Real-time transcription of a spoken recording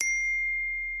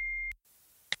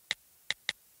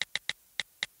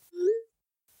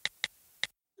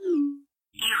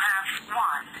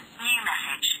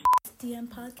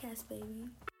podcast, baby.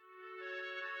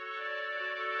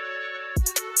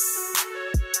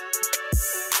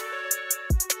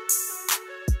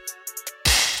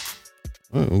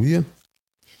 Oh, yeah.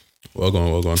 Welcome.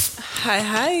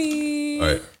 Hi. All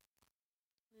right.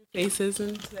 Faces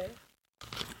in today.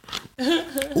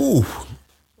 Ooh.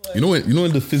 You know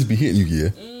when the fizz be hitting you, yeah?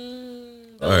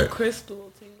 The All right.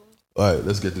 crystal tingle. All right,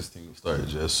 let's get this thing started,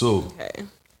 Jess. So, Okay.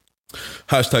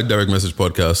 hashtag direct message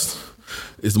podcast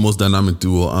is the most dynamic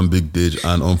duo. I'm Big Dij,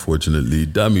 and unfortunately,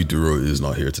 Dami Duro is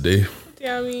not here today.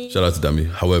 Dammy. Shout out to Dami.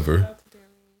 However,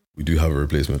 we do have a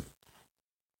replacement.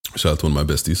 Shout out to one of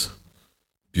my besties.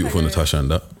 Beautiful Hi. Natasha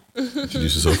and that.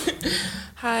 Introduce yourself.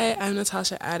 Hi, I'm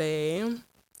Natasha Ade.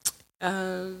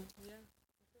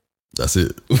 That's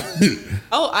it.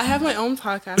 Oh, I have my own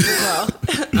podcast as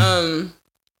well.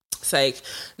 Psych.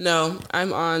 No,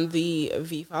 I'm on the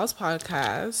V Files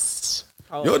podcast.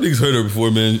 Y'all niggas heard her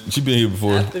before, man. She been here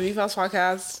before. At the V Files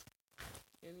podcast.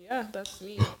 And yeah, that's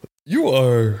me. You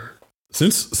are,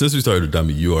 since we started with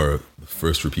Dami, you are the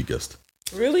first repeat guest.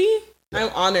 Really? I'm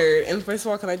honored. And first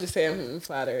of all, can I just say I'm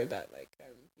flattered that I'm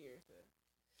here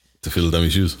To fill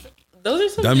Dami's shoes. Those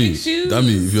are some big shoes.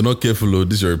 Dami, if you're not careful,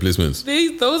 this is your replacements.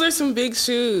 Those are some big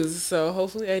shoes. So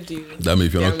hopefully I do. Dami,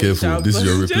 if you're not careful, this is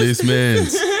your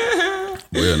replacements.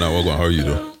 But yeah, now how are you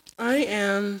though?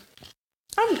 I'm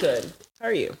good. How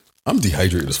are you? I'm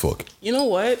dehydrated as fuck. You know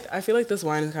what? I feel like this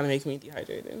wine is kind of making me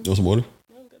dehydrated. You want some water?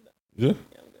 Yeah, I'm good though. Yeah?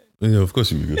 Yeah, I'm good. Yeah, of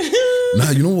course you'll be good. Nah,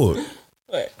 you know what?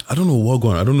 What? I don't know what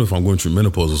going on. I don't know if I'm going through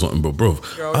menopause or something, but bro,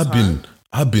 You're always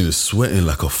I've been sweating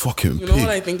like a fucking You know pig.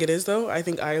 what I think it is though? I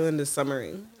think Ireland is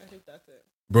summering. I think that's it.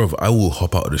 Bro, I will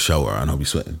hop out of the shower and I'll be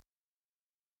sweating.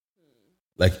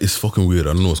 Like, it's fucking weird.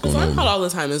 I don't know what's going So on. I'm hot all the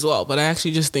time as well, but I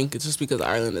actually just think it's just because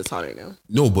Ireland is hotter now.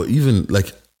 No, but even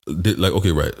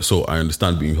okay, right. So I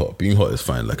understand being hot. Being hot is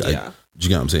fine. Like, Yeah. do you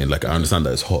get what I'm saying? Like, I understand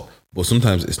that it's hot, but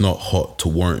sometimes it's not hot to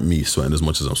warrant me sweating as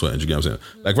much as I'm sweating. Do you get what I'm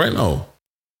saying? Like right now,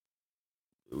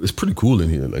 it's pretty cool in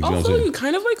here. Like, do you know what I'm Also, saying? you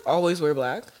kind of always wear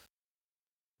black.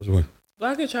 What's the point?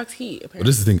 Black attracts heat, But apparently.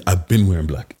 this is the thing. I've been wearing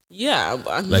black Yeah.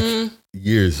 like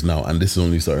years now, and this is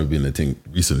only started being a thing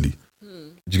recently.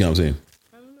 Do you get what I'm saying?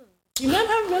 I don't know. Do men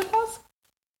have menopause?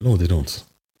 No, they don't.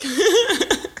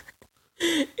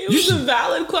 It was a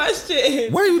valid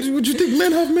question. Why would you think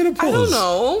men have menopause? I don't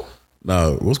know.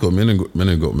 Nah, what's called men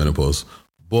ain't got menopause.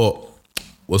 But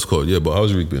what's called but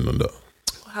how's your week been on that?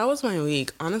 How was my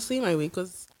week? Honestly, my week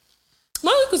was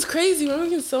crazy. My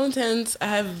week was so intense. I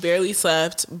have barely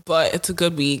slept, but it's a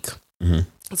good week. Mm-hmm.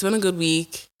 It's been a good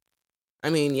week. I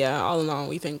mean, yeah, all in all,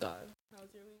 we thank God. How was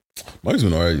your week? Mine's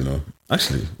been alright, you know.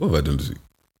 Actually, what have I done this week?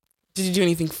 Did you do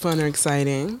anything fun or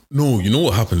exciting? No, you know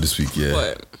what happened this week, yeah?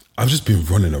 What? I've just been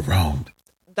running around.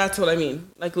 That's what I mean.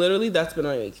 Like, literally, that's been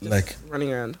my week. Just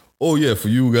running around. Oh yeah, for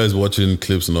you guys watching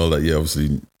clips and all that, yeah,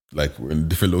 obviously, like, we're in a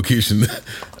different location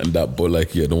and that, but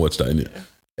like, yeah, don't watch that in it.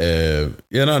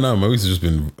 No, my week's just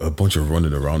been a bunch of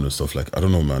running around and stuff. Like, I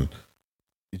don't know, man.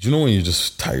 Do you know when you're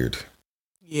just tired?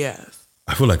 Yes.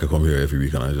 I feel like I come here every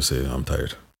week and I just say, I'm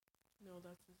tired. No,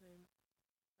 that's the same.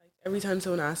 Like, every time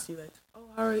someone asks you, like, oh,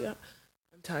 how are you?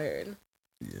 I'm tired.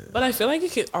 Yeah. But I feel like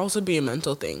it could also be a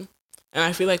mental thing. And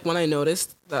I feel like when I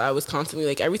noticed that I was constantly,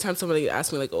 like, every time somebody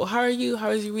asked me, like, oh, how are you? How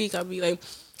was your week? I'd be like,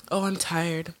 oh, I'm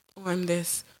tired. Oh, I'm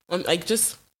this. I'm like,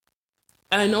 just,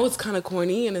 and I know it's kind of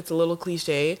corny and it's a little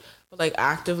cliche, but like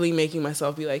actively making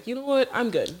myself be like, you know what? I'm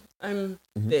good. I'm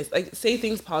this. Like, say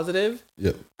things positive.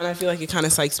 Yep. And I feel like it kind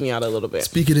of psychs me out a little bit.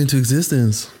 Speak it into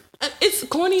existence. And it's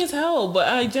corny as hell, but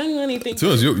I genuinely think. To be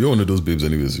honest, you're one of those babes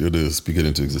anyways. You're the speak it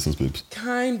into existence babes.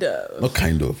 Kind of. Not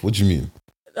kind of. What do you mean?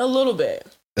 A little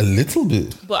bit. A little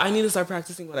bit. But I need to start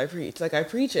practicing what I preach. Like, I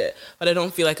preach it, but I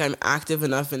don't feel like I'm active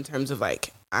enough in terms of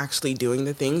like actually doing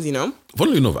the things, you know?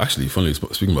 Funnily enough,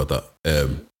 speaking about that,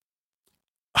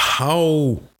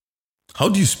 how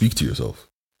do you speak to yourself?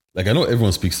 Like, I know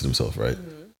everyone speaks to themselves, right?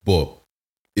 Mm-hmm. But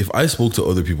if I spoke to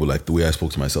other people like the way I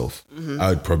spoke to myself,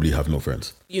 I'd probably have no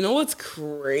friends. You know what's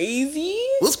crazy?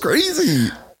 What's crazy?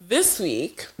 This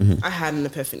week, I had an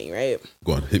epiphany, right?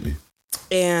 Go on, hit me.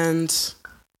 And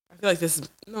I feel like this is,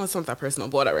 no, it's not that personal,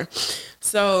 but whatever.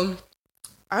 So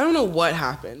I don't know what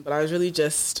happened, but I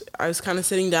was kind of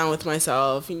sitting down with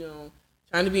myself, you know,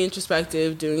 trying to be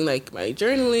introspective, doing like my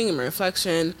journaling and my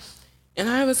reflection. And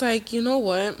I was like, you know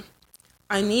what?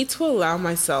 I need to allow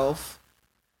myself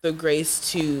the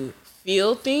grace to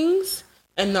feel things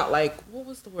and not like, what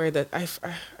was the word that I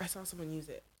saw someone use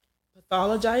it?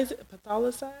 Pathologize?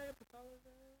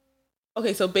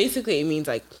 Okay, so basically it means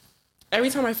like, every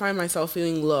time I find myself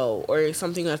feeling low or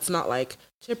something that's not like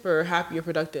chipper, happy, or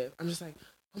productive, I'm just like,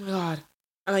 oh my God,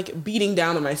 and like beating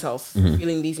down on myself,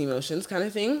 feeling these emotions kind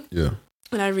of thing. Yeah.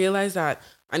 And I realized that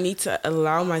I need to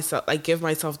allow myself, like give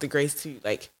myself the grace to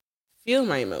like feel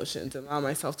my emotions and allow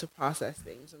myself to process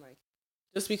things. And like,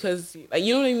 just because, like,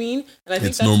 you know what I mean? And I think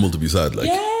it's normal to be sad. Like,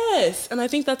 yes. And I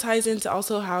think that ties into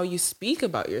also how you speak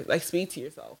about speak to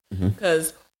yourself.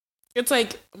 Because it's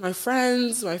like my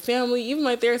friends, my family, even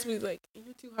my therapist be like,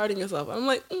 you're too hard on yourself. I'm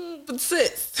like, but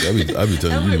sis. I be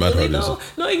telling you mad hard on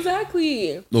yourself. No,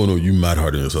 exactly. No, you mad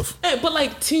hard on yourself. But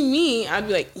like to me, I'd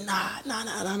be like, nah.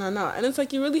 And it's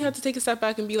like you really have to take a step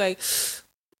back and be like,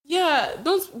 yeah,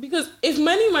 because if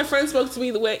many of my friends spoke to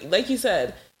me the way, like you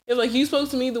said, if like you spoke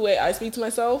to me the way I speak to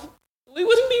myself, we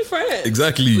wouldn't be friends.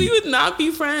 Exactly. We would not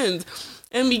be friends.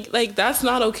 And like that's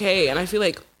not okay. And I feel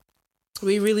like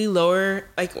we really lower,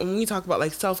 like when we talk about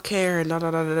like self-care and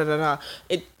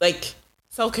it like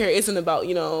self-care isn't about,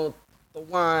 you know, the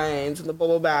wines and the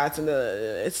bubble baths and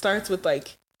it starts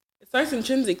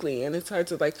intrinsically, and it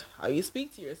starts with like how you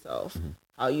speak to yourself,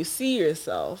 how you see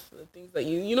yourself, the things that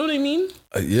you know what I mean?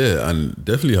 Yeah, and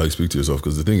definitely how you speak to yourself,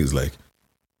 because the thing is like,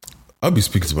 I'll be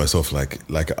speaking to myself like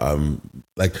I'm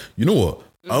like, you know what?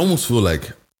 I almost feel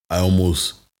like I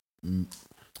almost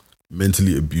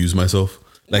mentally abuse myself.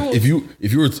 Like No.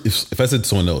 if I said to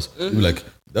someone else, you'd be like,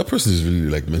 that person is really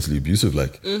like mentally abusive.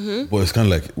 Like, but it's kind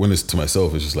of like when it's to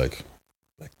myself, it's just like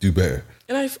do better.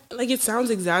 And like it sounds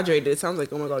exaggerated. It sounds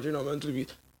like, oh my God, you're not mentally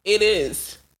abused. It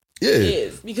is. Yeah. It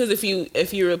is. Because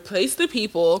if you replace the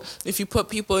people, if you put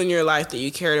people in your life that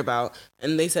you cared about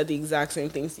and they said the exact same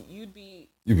things, you'd be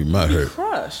mad hurt.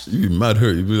 Crushed. You'd be mad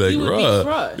hurt. You'd be like, You would be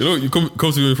crushed. You know, you come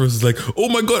to me first, it's like, oh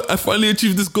my God, I finally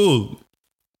achieved this goal.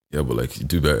 Yeah, but like, you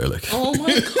do better. Like, oh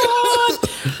my God.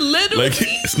 Literally. Like,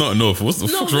 it's not enough. What's the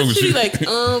fuck's wrong with you? Like,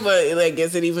 but like,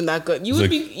 is it even that good? You would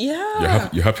be, yeah.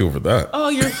 You're happy over that. Oh,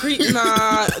 you're triggered.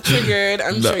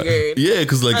 I'm triggered. Yeah,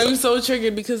 because like, I'm so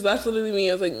triggered because that's literally me.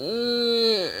 I was like,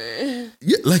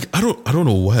 yeah, like I don't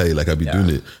know why. Like I'd be doing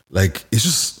it. Like it's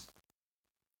just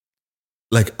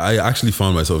like I actually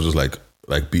found myself just like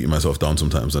beating myself down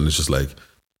sometimes, and it's just like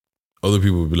other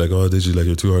people would be like, "Oh, did you like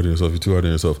you're too hard on yourself? You're too hard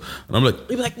on yourself," and I'm like, you'd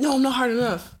be like, "No, I'm not hard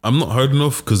enough. I'm not hard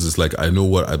enough," because it's like I know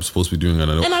what I'm supposed to be doing,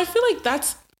 and I know. And I feel like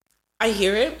I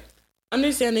hear it,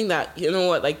 understanding that, you know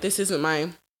what, like this isn't my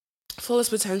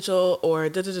fullest potential or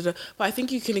but I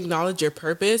think you can acknowledge your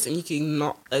purpose and you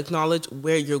can acknowledge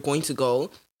where you're going to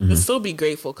go, but still be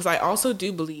grateful. Because I also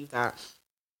do believe that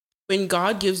when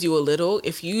God gives you a little,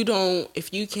 if you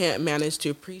can't manage to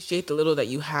appreciate the little that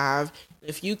you have,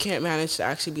 if you can't manage to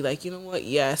actually be like, you know what,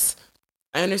 yes,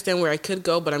 I understand where I could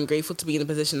go, but I'm grateful to be in the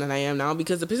position that I am now,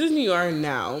 because the position you are in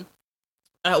now,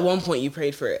 at one point you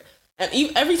prayed for it. And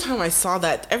every time I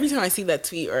see that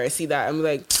tweet or I see that, I'm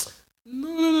like,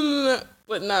 no.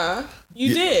 But nah,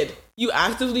 you did. You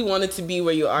actively wanted to be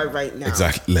where you are right now.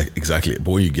 Exactly.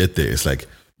 But when you get there, it's like,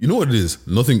 you know what it is?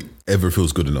 Nothing ever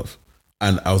feels good enough.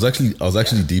 And I was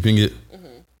actually deeping it.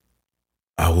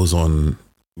 I was on.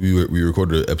 We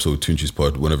recorded an episode of Tunchi's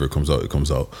Pod. Whenever it comes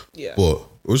out. Yeah. But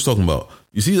we're just talking about,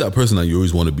 you see that person that you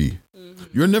always want to be.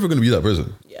 You're never going to be that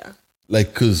person. Yeah.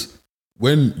 Like, because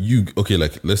when you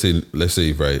like let's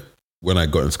say right, when I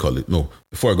got into college,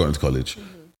 before I got into college,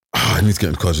 I need to get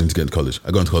into college.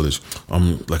 I got into college.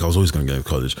 Like I was always going to get into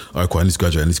college. All right, cool. I need to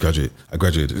graduate. I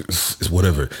graduated. It's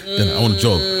whatever. Then I want a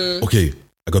job. Okay,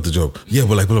 I got the job. Yeah,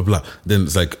 but like blah blah blah. Then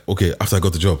it's like, okay, after I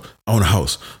got the job, I want a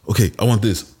house. Okay, I want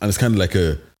this, and it's kind of like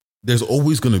there's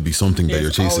always going to be something that you're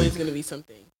chasing. There's always going to be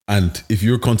something. And if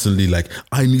you're constantly like,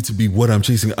 I need to be what I'm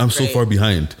chasing, I'm so far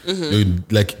behind.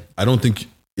 Like, I don't think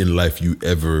in life you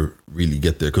ever really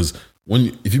get there, because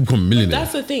if you become a millionaire,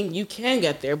 that's the thing, you can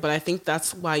get there, but I think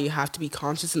that's why you have to be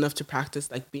conscious enough to practice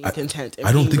like being content. And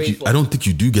I don't think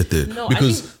you do get there,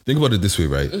 because think about it this way,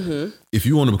 right? If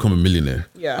you want to become a millionaire,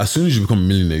 as soon as you become a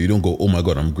millionaire, you don't go, oh my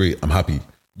God, I'm great, I'm happy.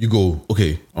 You go,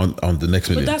 okay, on the next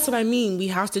million. But that's what I mean. We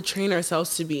have to train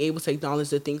ourselves to be able to acknowledge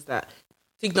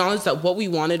that what we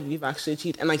wanted, we've actually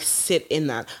achieved, and like sit in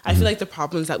that. I feel like the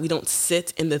problem is that we don't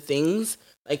sit in the things,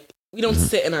 like we don't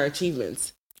sit in our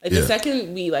achievements. Like the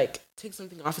second we like take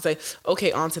something off, it's like,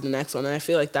 okay, on to the next one. And I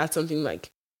feel like that's something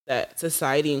like that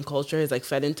society and culture has like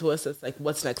fed into us. It's like,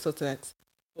 what's next?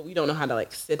 But we don't know how to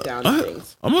like sit down and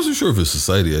things. I'm not so sure if it's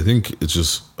society. I think it's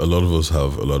just a lot of us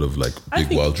have a lot of like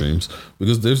big wild dreams,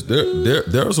 because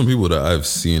there are some people that I've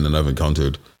seen and I've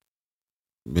encountered,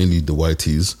 mainly the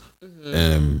YTs.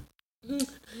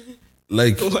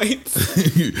 Like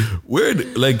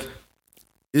weird, like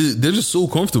they're just so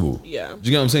comfortable. Yeah. Do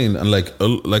you get what I'm saying? And like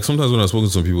sometimes when I've spoken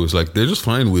to some people, it's like they're just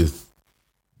fine with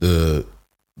the,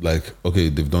 like, okay,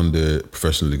 they've done their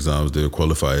professional exams, they're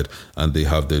qualified, and they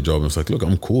have their job, and it's like, look,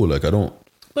 I'm cool. Like I don't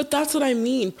But that's what I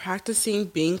mean. Practicing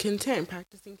being content,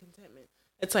 practicing contentment.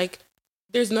 It's like,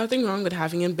 there's nothing wrong with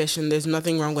having ambition. There's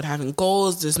nothing wrong with having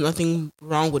goals. There's nothing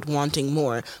wrong with wanting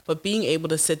more. But being able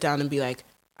to sit down and be like,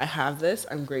 I have this.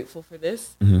 I'm grateful for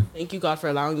this. Thank you, God, for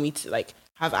allowing me to like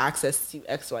have access to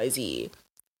X, Y, Z.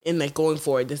 And like going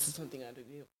forward, this is something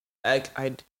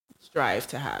I'd strive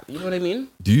to have. You know what I mean?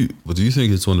 Do you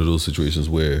think it's one of those situations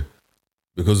where,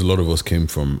 because a lot of us came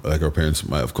from, like our parents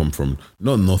might have come from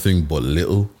not nothing but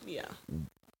little. Yeah.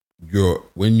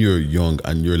 When you're young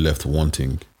and you're left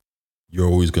wanting, you're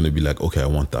always going to be like, okay, I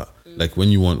want that. Like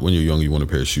when you're young, you want a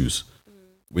pair of shoes.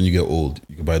 When you get old,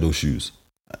 you can buy those shoes.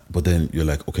 But then you're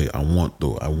like, okay, I want,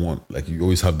 like you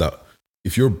always have that.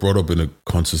 If you're brought up in a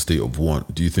constant state of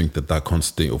want, do you think that constant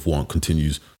state of want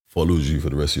follows you for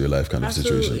the rest of your life kind of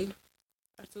situation?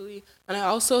 Absolutely. And I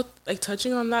also, like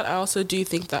touching on that, I also do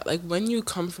think that like when you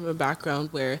come from a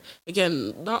background where,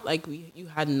 again, not like you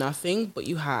had nothing, but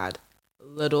you had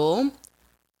little,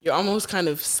 you're almost kind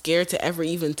of scared to ever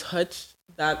even touch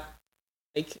that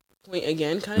like point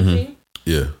again kind of thing.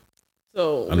 Yeah.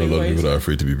 So I know a lot of people that are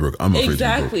afraid to be broke. I'm afraid to be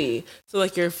broke. Exactly. So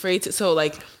like you're afraid to, so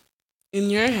like in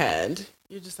your head,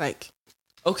 you're just like,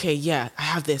 okay, yeah, I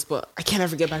have this, but I can't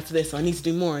ever get back to this, so I need to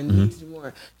do more and need to do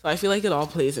more. So I feel like it all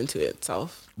plays into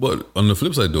itself. But on the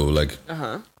flip side though, like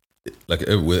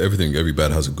with everything, every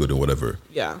bad has a good or whatever.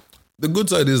 Yeah. The good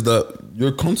side is that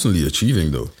you're constantly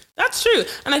achieving though. That's true.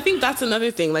 And I think that's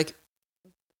another thing. Like,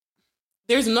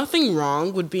 there's nothing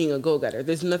wrong with being a go-getter.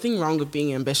 There's nothing wrong with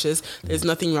being ambitious. There's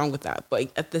nothing wrong with that. But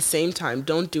like, at the same time,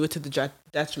 don't do it to the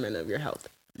detriment of your health.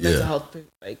 Mental health,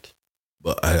 like.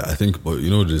 But I think, but you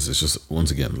know what it is? It's just,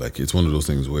 once again, like, it's one of those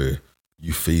things where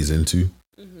you phase into.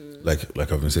 Like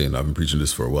I've been saying, I've been preaching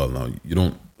this for a while now.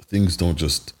 Things don't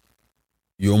just,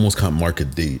 you almost can't mark a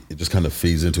date. It just kind of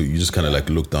phase into it. You just kind of like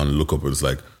look down and look up and it's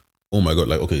like, oh my God,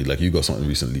 like, okay, like you got something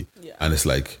recently. Yeah. And it's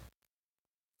like,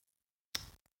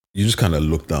 you just kind of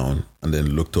looked down and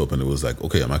then looked up and it was like,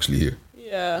 okay, I'm actually here.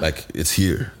 Yeah. Like it's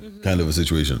here kind of a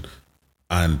situation.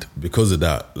 And because of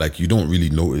that, like you don't really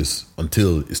notice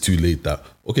until it's too late that,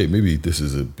 okay, maybe this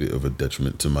is a bit of a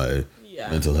detriment to my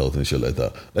mental health and shit like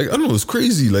that. Like, I don't know, it's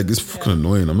crazy. Like it's fucking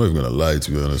annoying. I'm not even going to lie,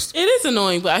 to be honest. It is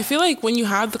annoying, but I feel like when you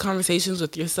have the conversations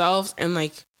with yourselves and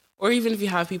like, or even if you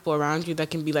have people around you that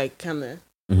can be like, kind of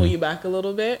pull you back a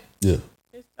little bit. Yeah.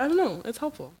 I don't know. It's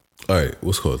helpful. All right.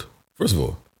 What's called? First of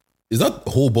all, is that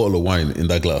whole bottle of wine in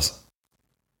that glass?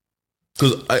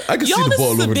 Because I can see the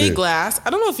bottle over there. This is a big glass. I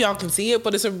don't know if y'all can see it,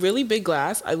 but it's a really big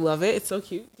glass. I love it. It's so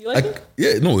cute. Do you like it?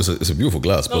 Yeah, no, it's a beautiful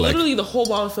glass. No, but literally the whole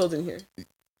bottle filled in here.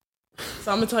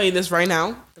 So I'm gonna tell you this right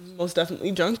now. I'm most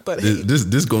definitely drunk, but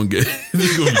this gonna get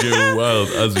wild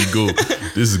as we go.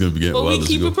 This is gonna be getting wild. But we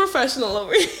keep it professional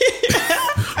over here.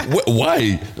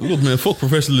 Why? Look, man, fuck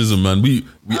professionalism, man. We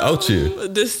out here.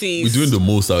 Deceased. We're doing the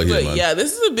most out here, man. Yeah,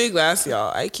 this is a big glass,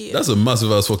 y'all. I can't. That's a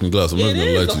massive ass fucking glass. I'm not gonna lie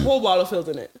to you. The whole bottle filled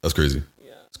in it. That's crazy.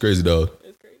 Yeah, it's crazy, dog.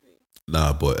 It's crazy.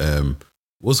 Nah, but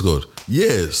what's it called?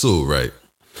 Yeah. So right.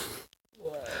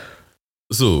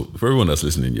 So, for everyone that's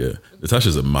listening,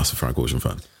 Natasha's a massive Frank Ocean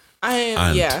fan. I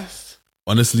am, yes.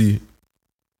 Honestly,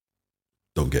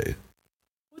 don't get it.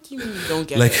 What do you mean you don't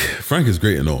get like, it? Like, Frank is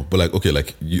great and all, but like, okay,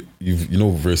 like, you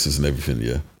know verses and everything,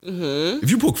 yeah? Mm-hmm.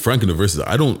 If you put Frank in the verses,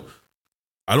 I don't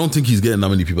think he's getting that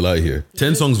many people out here.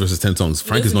 10 songs versus 10 songs.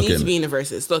 Frank is not getting. He needs to be in the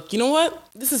verses. Look, you know what?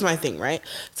 This is my thing, right?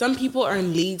 Some people are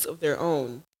in leagues of their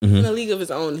own. In a league of his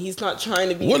own. He's not trying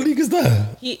to be. What league is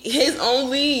that? His own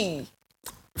league.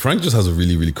 Frank just has a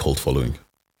really, really cult following.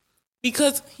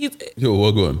 Because he's... Yo,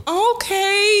 what going?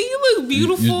 Okay, you look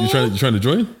beautiful. You trying to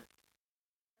join?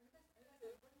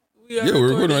 We're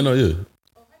recording right now, yeah.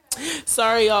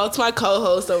 Sorry, y'all. It's my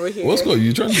co-host over here. What's good?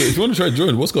 If you want to try to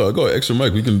join, what's good? I got an extra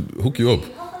mic. We can hook you up.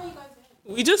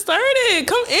 We just started.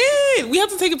 Come in. We have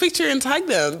to take a picture and tag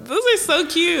them. Those are so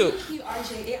cute. Thank you,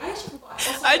 RJ.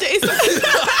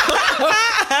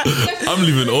 I'm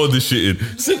leaving all this shit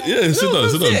in. Sit down.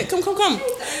 Come.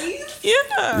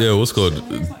 Yeah. Yeah, what's called?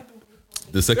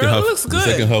 The second half. Looks good. The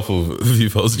second half of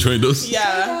Vive House joined us.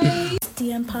 Yeah.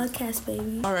 DM podcast,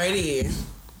 baby. Alrighty.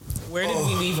 Where did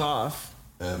we leave off?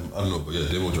 I don't know, but yeah,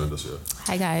 Damo joined us. Yeah.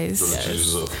 Hi guys.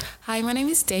 Yes. Hi, my name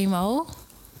is Damo.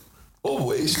 Oh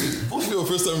wait, shit. Both of you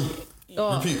first time.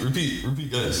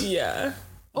 Repeat, guys. Yeah.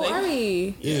 Oh, are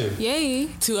we? Yeah. Yay.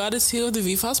 2 out of 2 of the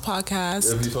VFOS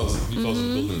podcast. Yeah, VFOS is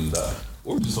building that.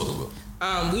 What were we just talking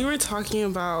about? We were talking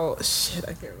about shit.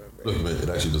 I can't remember. Look, man, it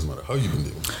actually doesn't matter. How you been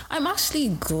doing? I'm actually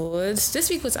good. This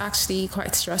week was actually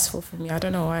quite stressful for me. I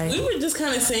don't know why. We were just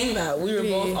kind of saying that we were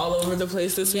both all over the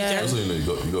place this Yeah. Just so weekend. you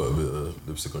know, you got a bit of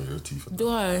lipstick on your teeth. Do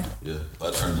I? Yeah,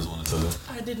 that friend just want to tell you.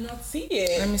 I did not see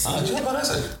it. Let me see. Do you have bad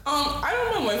eyesight? I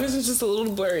don't know. My vision's just a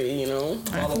little blurry. You know,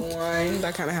 bottle of wine.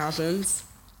 That kind of happens.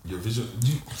 Your vision.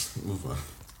 Move on.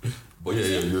 But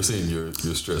yeah, you're saying you're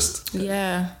stressed.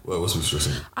 Yeah. Well, what's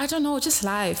stressing? I don't know. Just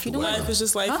life. You know Why? what? Life is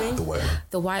just life thing. The white man.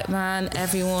 The white man,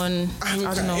 everyone. I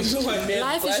don't know. White man,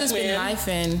 Life has black just been man.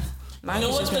 life-ing. Life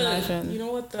has just been life-ing. You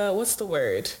know what the what's the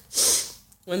word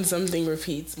when something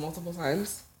repeats multiple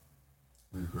times?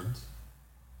 Recurrence.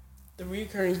 The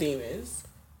recurring theme is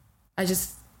I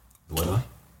just. The white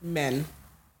man.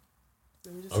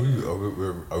 men.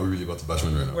 Are we really about to bash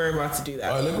men right now? We're about to do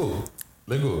that. All right, let go.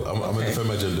 Let go. I'm gonna defend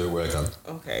my gender where I can.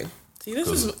 Okay. See, this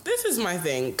is my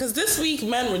thing. Because this week,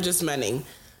 men were just menning.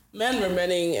 Men were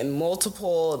menning in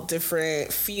multiple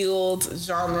different fields,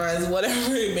 genres,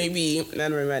 whatever it may be.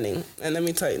 Men were menning. And let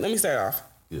me start off.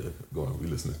 Yeah, go on. We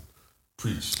listening.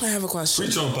 Preach. I have a question.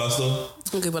 Preach on, Pastor.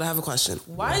 Okay, but I have a question.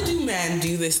 Why do men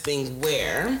do this thing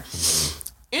where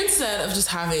instead of just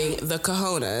having the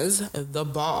cojones, the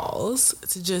balls,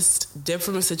 to just dip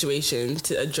from a situation,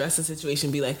 to address the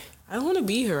situation, be like, I don't want to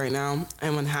be here right now.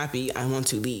 I'm unhappy. I want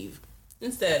to leave.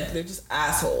 Instead, they're just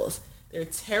assholes. They're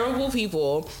terrible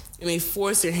people, and they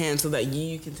force your hand so that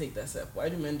you can take that step. Why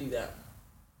do men do that?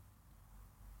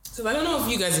 So I don't know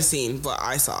if you guys have seen, but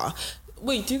I saw.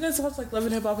 Wait, do you guys watch like Love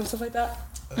and Hip Hop and stuff like that?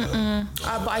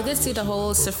 But I did see the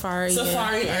whole Safari and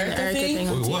Erica thing.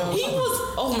 on Wait, what? TV. He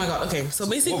was, oh my god, okay, so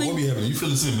basically, What be happening? You feel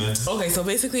the same, man? okay, so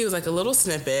basically it was like a little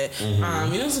snippet. You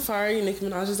know Safari, Nicki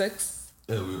Minaj's ex?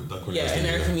 Yeah, And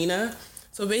Erica Mena.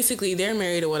 So basically they're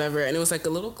married or whatever, and it was like a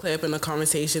little clip in the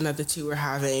conversation that the two were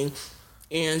having.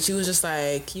 And she was just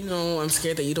like, you know, I'm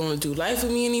scared that you don't want to do life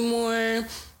with me anymore.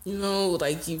 You know,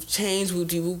 like you've changed,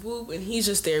 whoop whoop whoop. And he's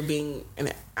just there being an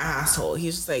asshole.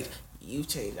 He's just like, you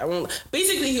changed. I won't.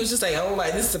 Basically, he was just like, I won't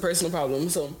lie, this is a personal problem.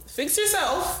 So fix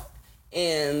yourself.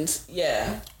 And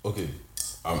yeah. Okay,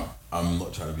 I'm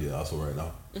not trying to be an asshole right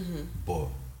now, but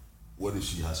what if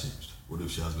she has changed? What if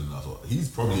she has been an asshole? He's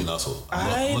probably an asshole.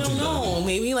 I don't know.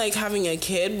 Maybe like having a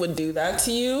kid would do that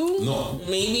to you. No.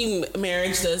 Maybe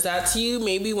marriage does that to you.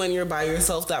 Maybe when you're by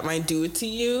yourself, that might do it to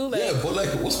you. Like, Yeah, but like,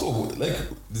 what's going? Like,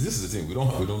 this is the thing. We don't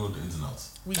know the ins and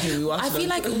outs. we do. We watch I feel them.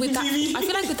 like with that, I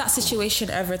feel like with that situation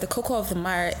ever, the cocoa of the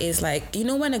mire is like, you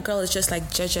know, when a girl is just like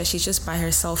Jaja, she's just by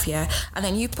herself, yeah, and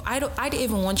then I didn't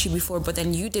even want you before, but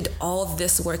then you did all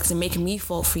this work to make me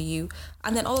fall for you,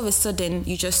 and then all of a sudden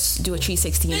you just do a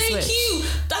 360 and Thank switch. you.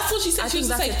 That's what she said. I She was think just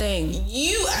that's like, the thing.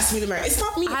 you asked me to marry. It's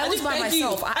not me. I was didn't by beg you.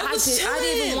 myself. I was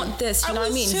didn't even want this. You know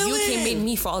what I mean? You came, made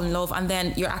me fall in love, and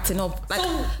then you're acting up. Like, So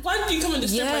why did you come and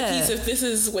disturb my Yeah. peace if this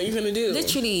is what you're gonna do?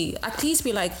 literally, at least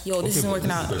be like, yo, this isn't but working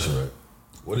this is out. the question, right?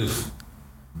 What if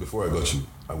before I got you,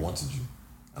 I wanted you,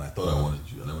 and I thought I wanted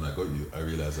you, and then when I got you, I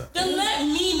realized that. Then let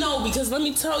me know, because let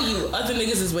me tell you, other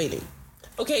niggas is waiting.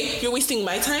 Okay, you're wasting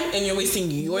my time and you're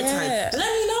wasting your time. Let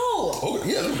me know. Oh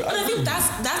yeah, look, And I think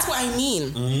that's what I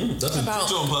mean. that's About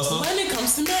a Pastor. when it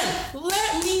comes to men,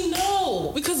 let me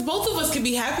know, because both of us could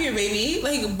be happier, baby.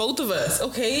 Like both of us,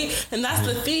 okay? And that's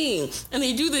the thing. And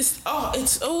they do this.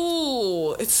 It's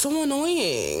so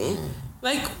annoying.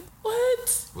 Like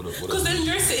what? Because then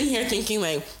you're sitting here thinking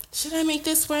like, should I make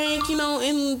this work? You know,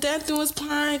 in death do us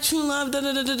part, true love, da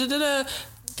da da da da da.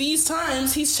 These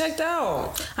times he's checked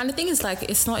out. And the thing is, like,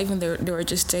 it's not even they were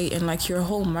just dating. Like, you're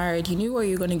whole married. You knew where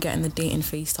you're gonna get in the dating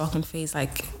phase, talking phase.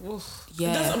 Like,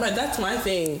 yeah, That's my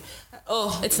thing.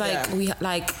 it's like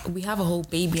we have a whole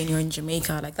baby and you're in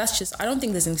Jamaica. Like, that's just, I don't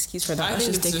think there's an excuse for that. I That's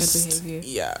think just it's dickhead just behavior.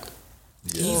 yeah.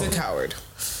 He's a coward.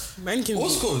 Men can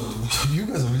What's be. good? You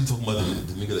guys are really talking about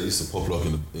the nigga that used to pop lock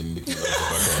in Nicki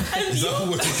Minaj's background. Is that what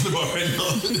we're talking about right now?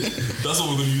 That's what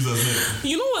we're gonna use as men.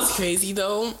 You know what's crazy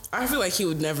though? I feel like he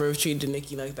would never have treated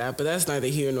Nicki like that, but that's neither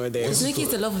here nor there. What's- Nicki's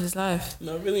the love of his life.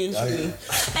 No, really and truly.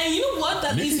 And you know what?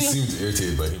 That Nicki leads me. seems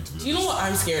irritated by him. To be You know honest. what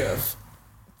I'm scared of?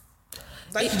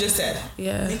 Like you just said.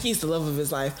 Yeah. Nicki's the love of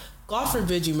his life. God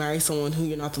forbid you marry someone who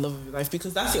you're not the love of your life,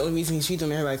 because that's the only reason he's treating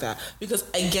her like that. Because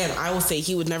again, I will say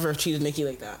he would never have treated Nicki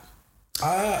like that.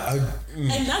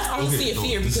 And that's honestly a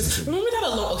fear, because remember that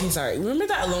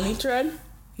Aloni thread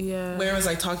Yeah. where it was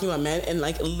like talking about men, and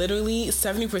like literally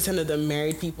 70% of them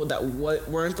married people that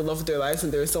weren't the love of their lives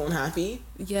and they were so unhappy.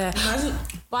 Yeah. Imagine,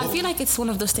 But I feel like it's one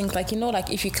of those things, like, you know,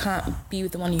 like if you can't be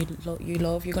with the one you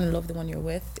love, you're gonna love the one you're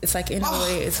with. It's like, in a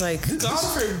way, it's like, God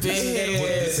forbid.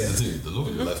 This is the thing. The love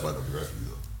of your life might not be right for you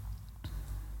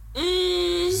though.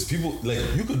 People like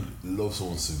you could love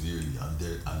someone severely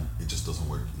and it just doesn't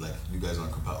work. Like you guys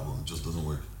aren't compatible. It just doesn't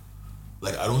work.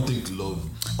 Like I don't think love.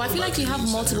 But I feel like you have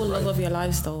multiple love of your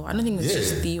lives though. I don't think it's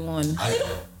just the one.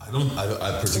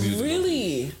 I particularly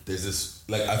Really? There's this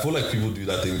like I feel like people do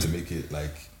that thing to make it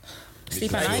like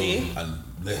Sleep at night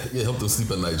and help them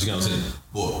sleep at night. You know what I'm saying?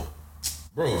 But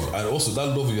bro, and also that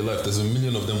love of your life. There's a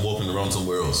million of them walking around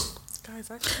somewhere else.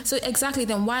 So exactly,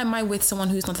 then why am I with someone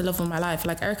who's not the love of my life?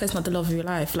 Like Erica's not the love of your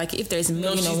life. Like if there's a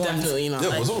million she's of ones, definitely not. Yeah,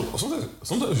 Like, but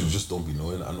sometimes you just don't be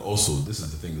knowing, and also this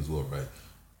is the thing as well, right?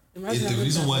 imagine The having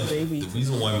reason that why baby.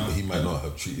 he might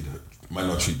not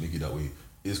treat Nikki that way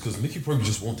is because Nikki probably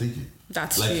just won't take it.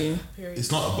 That's like, true.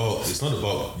 It's not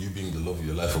about you being the love of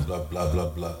your life or blah blah blah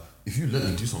blah. If you let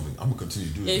me do something, I'm gonna continue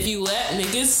doing it. If you let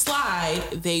niggas slide,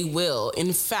 they will.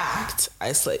 In fact,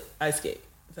 I skate.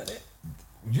 Is that it?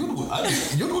 You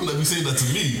don't let me say that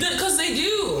to me. Because they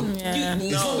do. Yeah.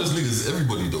 It's not just niggas,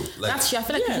 everybody though. Like, that's true. I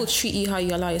feel like people treat you how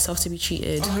you allow yourself to be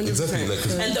treated. 100%. Exactly, like,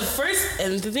 'cause-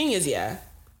 And the thing is,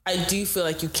 I do feel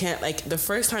like you can't, like, the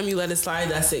first time you let it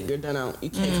slide, that's it, you're done out. You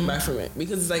can't come back from it.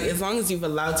 Because it's like, as long as you've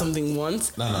allowed something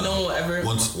once, no one will ever...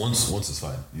 Once it's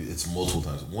fine. It's multiple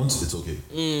times. Once, it's okay.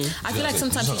 I feel like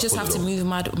sometimes you just have to move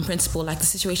mad in principle. Like the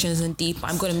situation isn't deep.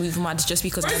 I'm going to move mad just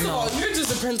because First I of know. all, you're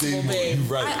just a principal, babe. You're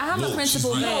right. I am a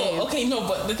principal, she's right. babe. No, okay, no,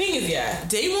 but the thing is,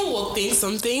 Damon will think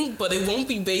something, but it won't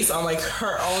be based on, like,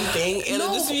 her own thing.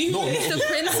 It'll just be... It's the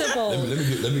principle.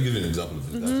 Let me give you an example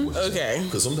of it. Okay.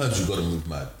 Because sometimes you gotta move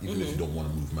mad, even if you don't want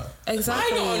to move mad.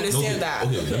 Exactly. I don't understand that.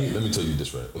 Okay, let me tell you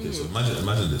this, right? Okay, so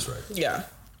imagine this, right? Yeah.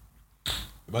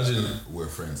 Imagine we're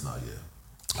friends now,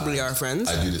 yeah. We are friends.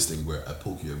 I do this thing where I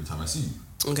poke you every time I see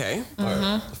you. Okay.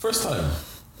 Alright, the first time,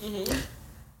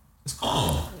 it's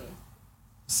calm.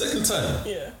 Second time,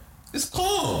 it's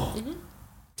calm.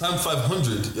 Time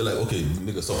 500, you're like, okay,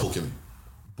 nigga, stop poking me.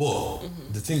 But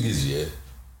the thing is,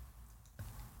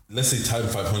 let's say time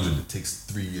 500, it takes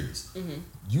 3 years.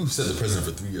 You set the president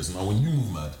for 3 years. Now, when you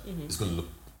move mad, it's going to look...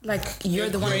 Like you're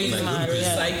the one crazy, who's mad. you're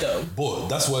Yeah. psycho. But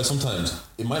that's why sometimes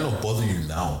it might not bother you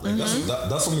now. Like that's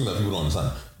something that people don't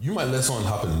understand. You might let something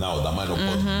happen now that might not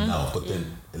bother you now, but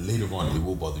then later on it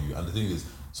will bother you. And the thing is,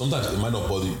 sometimes it might not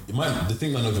bother you. The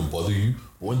thing might not even bother you.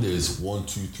 But when there's 1,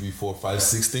 2, 3, 4, 5,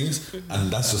 6 things, and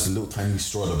that's just a little tiny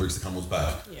straw that breaks the camel's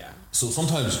back. Yeah. So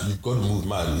sometimes you've got to move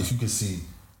mad if you can see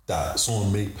that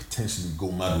someone may potentially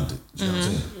go mad with it. Do you know what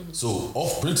I'm saying? So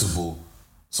off principle,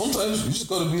 sometimes you just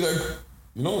got to be like,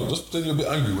 you know, just pretend you're a bit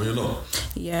angry when you're not.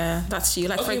 Yeah, that's you.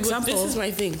 Like for Okay, but example, this is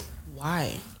my thing.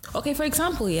 Why? okay, for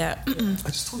example, I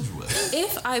just told you.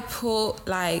 if I put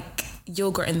like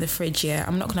yogurt in the fridge,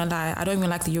 I'm not gonna lie, I don't even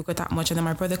like the yogurt that much, and then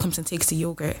my brother comes and takes the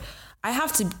yogurt, I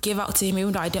have to give out to him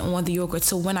even though I didn't want the yogurt.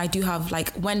 So when I do have,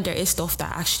 like, when there is stuff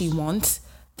that I actually want,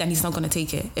 then he's not gonna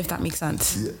take it, if that makes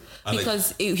sense. Yeah.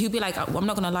 Because he'll be like, I'm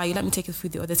not gonna lie, you let me take the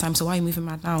food the other time, so why are you moving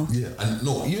mad now? Yeah, and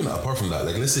no, even apart from that,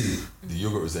 like, let's say the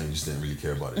yogurt was there and you just didn't really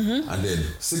care about it, and then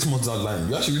 6 months down the line,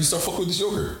 you actually really start fucking with this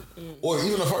yogurt. Or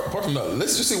even apart from that,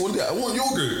 let's just say one day I want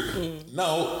yogurt.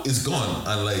 Now it's gone,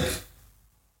 and like,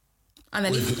 And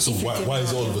then wait, so why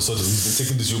is all of a sudden he's been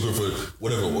taking this yogurt for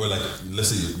whatever? Or like, let's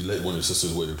say you let one of your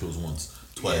sisters wear your clothes once,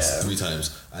 twice, 3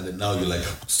 times, and then now you're like,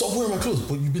 stop wearing my clothes,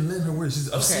 but you've been letting her wear it.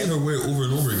 I've seen her wear it over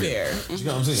and over again. Fair. You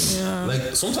know what I'm saying? Yeah.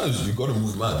 Like, sometimes you gotta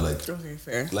move mad. Like, Okay,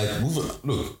 fair. like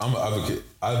look, I'm an advocate.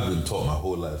 I've been taught my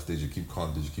whole life, did you keep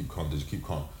calm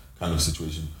kind of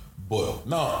situation. But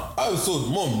now I was told,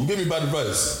 Mom, you gave me bad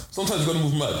advice. Sometimes you gotta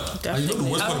move mad. And you know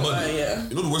the worst part about it? Yeah.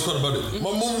 You know the worst part about it?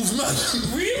 My mom moves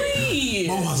mad. Really?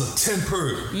 Mom has a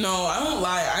temper. No, I won't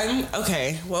lie. I'm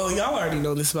okay. Well, y'all already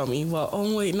know this about me. Well,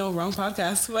 oh wait, no, wrong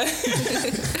podcast.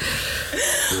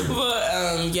 But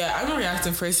I'm a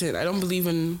reactive person. I don't believe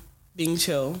in being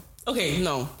chill. Okay,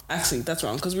 no, actually, that's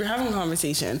wrong. Because we're having a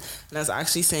conversation, and I was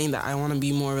actually saying that I want to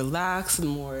be more relaxed and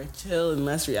more chill and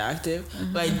less reactive.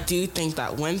 But I do think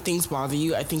that when things bother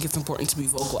you, I think it's important to be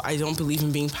vocal. I don't believe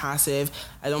in being passive.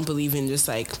 I don't believe in just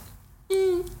like,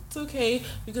 it's okay.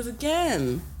 Because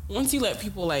again, once you let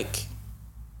people like,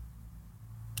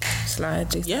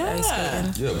 slide, Yeah.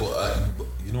 Yeah, but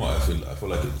you know what? I feel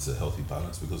like it's a healthy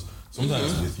balance, because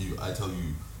sometimes with you, I tell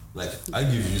you, like, I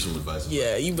give you some advice.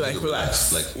 yeah, you be like,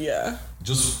 relax. Like, yeah.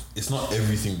 just, it's not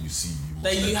everything you see you must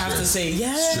Like you have to address say, straight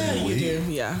yeah, away. you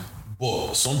do. Yeah.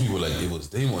 But some people, like, it was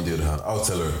Dame on the other hand, I'll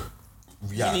tell her,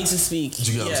 react. You need to speak. Do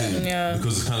you get what I'm saying? Yeah.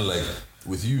 Because it's kind of like,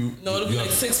 with you... No, it'll be you like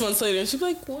have- 6 months later, and she'll be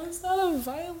like, "Was that a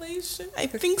violation?" I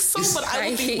think so, It's but I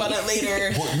will think about it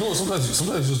later. But you know, sometimes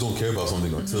you just don't care about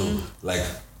something until, like,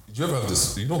 do you ever have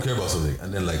this, you don't care about something,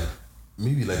 and then, like,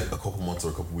 maybe like a couple months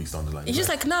or a couple weeks down the line. It's just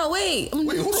like, no, wait.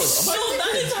 wait, hold on.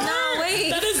 That is her. No, wait.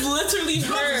 That is literally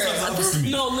her.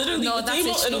 No, literally. No,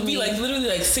 that's it'll be like literally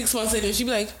like 6 months later. She'd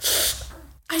be like,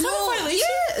 I know. violation?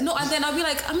 Yeah. No, and then I'll be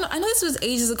like, I know this was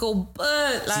ages ago,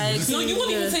 but like. no, you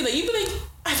wouldn't even say that. You'd be like,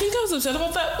 I think I was upset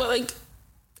about that, but like,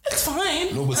 it's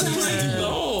fine. No, but see, this is the thing,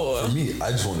 no. for me,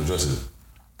 I just want to address it.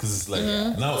 Because it's like,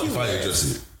 now if I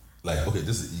address it, like, okay,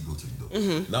 this is an ego thing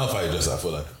though. Now if I address it, I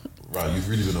feel like, right, you've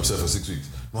really been upset for 6 weeks.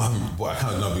 No, I haven't, but I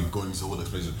can't now be going into the whole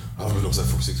explanation. I haven't been upset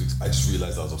for 6 weeks. I just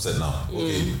realized I was upset now.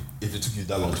 Okay, if it took you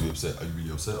that long to be upset, are you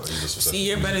really upset or are you just upset? See,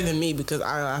 you're better than me because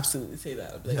I absolutely say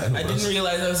that. I'd be like, Yeah, I know, I didn't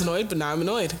realize I was annoyed, but now I'm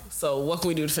annoyed. So what can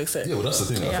we do to fix it? Yeah, well, that's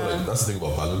the thing. I feel like that's the thing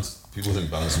about balance. People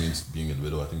think balance means being in the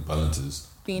middle. I think balance is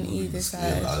Being moving either the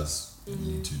scale side. as you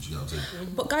need to. Do you know what I'm saying?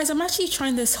 But guys, I'm actually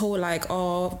trying this whole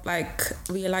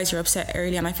realize you're upset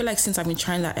early, and I feel like since I've been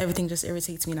trying that, everything just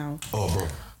irritates me now. Oh, bro.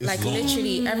 It's Like long.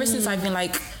 literally, ever since I've been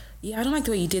like, yeah, I don't like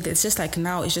the way you did it. It's just like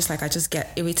now, it's just like I just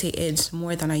get irritated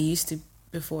more than I used to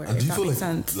before. And If do you that feel makes like,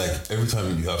 sense. like every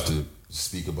time you have to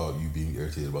speak about you being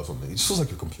irritated about something, it just feels like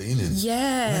you're complaining.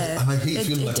 Yeah, And I hate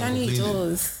feeling it like I'm genuinely complaining.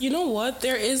 does. You know what?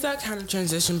 There is that kind of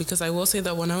transition because I will say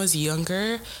that when I was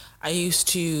younger, I used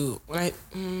to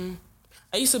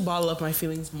I used to bottle up my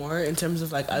feelings more in terms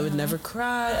of like I would never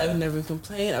cry, I would never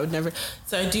complain, I would never.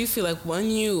 So I do feel like when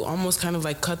you almost kind of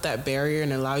like cut that barrier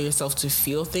and allow yourself to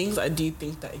feel things, I do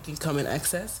think that it can come in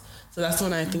excess. So that's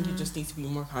when I think you just need to be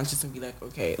more conscious and be like,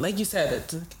 okay, like you said,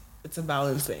 it's a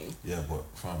balance thing. Yeah, but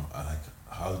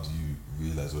how do you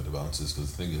realize where the balance is?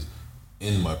 Because the thing is,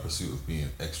 in my pursuit of being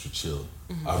extra chill,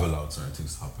 I've allowed certain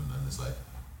things to happen, and it's like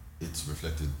it's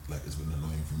reflected, like it's been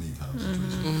annoying for me kind of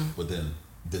situation. But then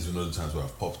there's been other times where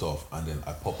I've popped off, and then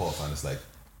I pop off, and it's like,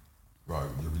 right,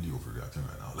 you're really overreacting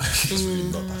right now. Like it's really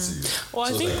not that serious. Well,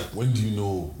 I so think- like, when do you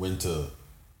know when to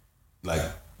like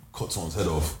cut someone's head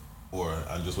off, or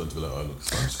and just when to be like, oh look, it's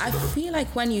fine, just I whatever. feel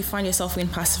like when you find yourself being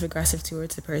passive aggressive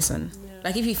towards a person,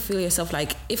 like if you feel yourself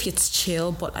like if it's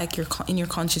chill, but like you're in your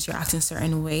conscious, you're acting a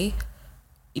certain way,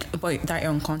 but that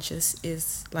you're unconscious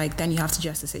is like then you have to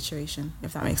address the situation,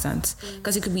 if that makes sense.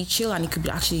 Because it could be chill and it could be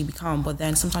actually be calm, but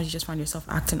then sometimes you just find yourself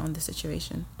acting on the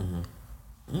situation.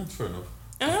 Fair enough.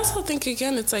 And I also think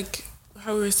again, it's like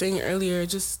how we were saying earlier,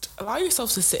 just allow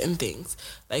yourself to sit in things.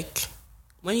 Like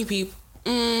when you peep,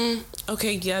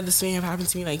 okay, yeah, this may have happened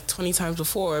to me like 20 times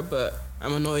before, but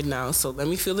I'm annoyed now. So let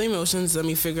me feel the emotions, let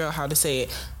me figure out how to say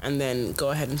it, and then go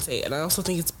ahead and say it. And I also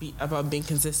think it's about being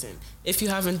consistent. If you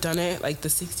haven't done it like the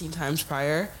 16 times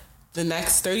prior, the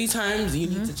next 30 times, you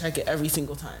need to check it every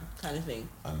single time, kind of thing.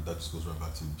 And that just goes right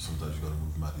back to sometimes you gotta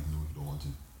move mad even though you don't want to.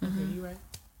 Okay, you right?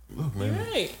 Look, man. You're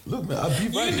right. Look, man, I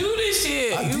be right. You do this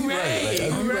shit. I You be right. Like,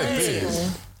 I be You right. right. Yeah.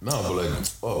 No, but like,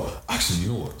 oh, actually,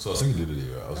 you know what? So I was thinking the other day,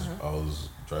 right? I was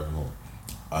driving home,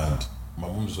 and my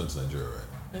mom just went to Nigeria,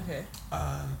 right? Okay.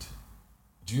 And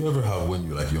do you ever have when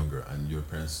you're like younger and your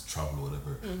parents travel or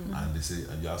whatever, and they say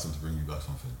and you ask them to bring you back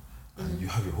something, and you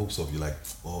have your hopes up, you're like,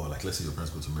 oh, like let's say your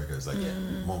parents go to America, it's like,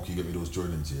 Mom, can you get me those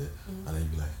Jordans, yeah? And then you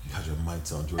be like, you had your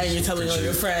mites on Jordans, And you're so telling all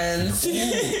your appreciate friends.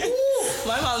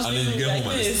 My mom's And then you usually get like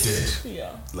home and it's this. dead.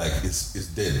 Yeah. Like it's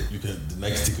dead. You can the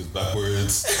Nike stickers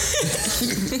backwards.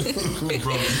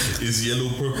 Bro, it's yellow,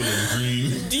 purple, and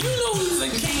green. Do you know who's the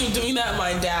king of doing that?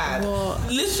 My dad.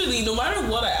 Literally, no matter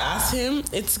what I ask him,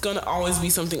 it's gonna always be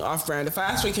something off-brand. If I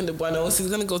ask Rick de Buenos, he's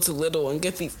gonna go to Lidl and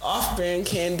get these off-brand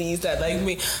candies that like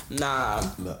me. Nah.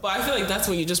 But I feel like that's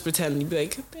when you just pretend and you be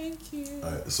like, thank you.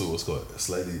 Alright, so what's called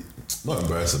slightly not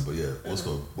embarrassing, but yeah, what's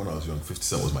called when I was young, 50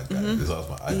 Cent was my guy. This was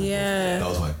my idol. Yeah. That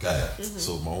was my guy.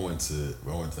 So my mom went to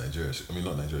Nigeria.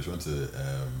 Not Nigeria. She went to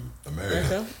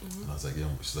America. And I was like, yeah.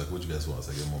 She's like, what do you guys want? I was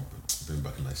like, yeah, Mom, bring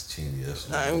back a nice chain, yeah.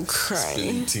 So I'm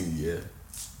crying. Spinning yeah.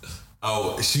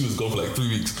 Oh, she was gone for like 3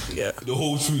 weeks. Yeah. The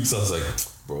whole 3 weeks, I was like,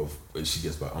 bro, when she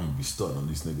gets back, I'm gonna be stunting on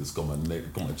these niggas. Got my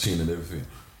neck, got my chain and everything.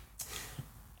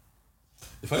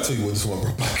 If I tell you what this one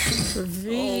brought back,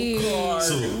 Oh God.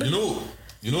 so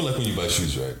you know, like when you buy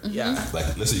shoes, right? Yeah.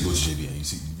 Like let's say you go to JB and you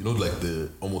see, like the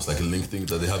almost like a link thing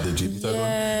that they have their JB tag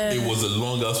on. It was a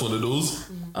long ass one of those.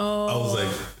 Oh. I was like,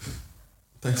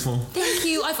 thanks, Mom. Thank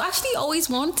you. I've actually always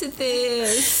wanted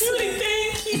this. You're like,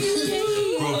 thank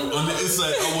you. Bro, on the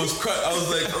inside, I was crying. I was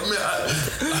like, oh, man,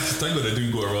 I thank God I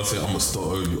didn't go around saying I'm gonna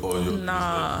start all your.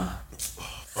 Nah.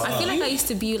 I feel like I used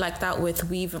to be like that with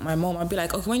weave with my mom. I'd be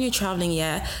like, okay, when you're traveling,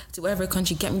 to whatever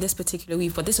country, get me this particular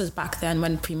weave. But this was back then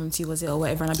when Premium Tea was it or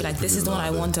whatever. And I'd be like, this is the one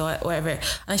I want or whatever. And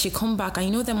then she'd come back and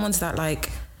you know them ones that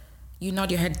like, you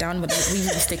nod your head down, but the weave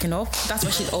is sticking up. That's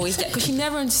what she'd always get, because she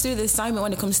never understood the assignment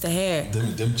when it comes to hair.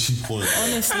 Them cheap ones.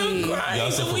 Honestly,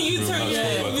 So when you turn your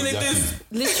head, be like this.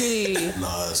 literally.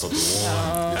 Nah, it's not the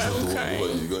one. It's not the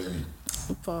one. You got any?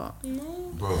 But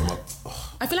Bro,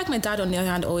 I feel like my dad, on the other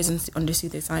hand, always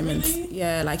understood the assignments. Really?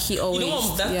 Yeah, like he always. You know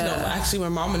what? No, actually, my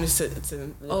mom understood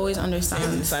Always the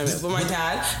understands. assignment. But my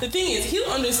dad, the thing is,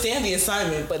 he'll understand the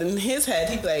assignment, but in his head,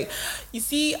 he'd be like, "You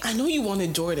see, I know you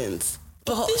wanted Jordans,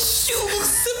 but this shoe looks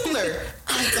similar.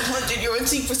 It's 100. You're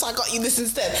cheaper, so I got you this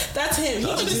instead." That's him. He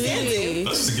understands it.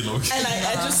 that's just getting okay. And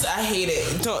I hate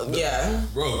it. Yeah.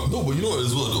 Bro, no, but you know what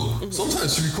as well though?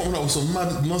 Sometimes she be coming out with some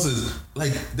mad nonsense.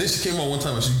 Like, then she came out one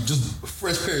time and she just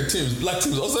fresh pair of Timbs, black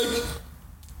Timbs. I was like,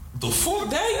 the fuck?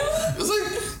 Damn. It's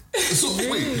like, so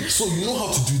wait, so you know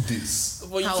how to do this,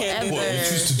 Well, you can't do but that. you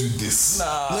choose to do this.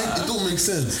 Nah. Like, it don't make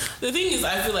sense. The thing is,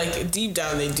 I feel like deep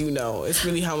down they do know. It's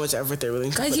really how much effort they're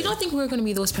willing to Guys, put you don't think we're going to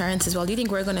be those parents as well? Do you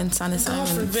think we're going to stand God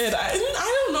assignments? forbid. I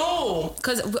don't know.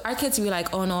 Because our kids will be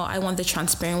like, oh no, I want the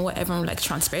transparent, whatever. I'm like,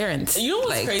 transparent. You know what's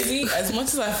like, crazy? As much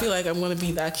as I feel like I'm going to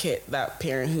be that kid, that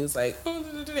parent who's like, oh,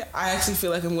 I actually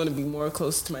feel like I'm going to be more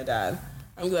close to my dad.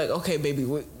 I'm gonna be like, okay, baby,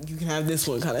 you can have this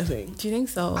one kind of thing. Do you think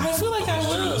so? I feel like I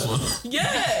This one. will.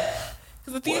 Yeah.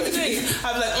 Because at the end of the day,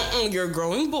 I'm like, you're a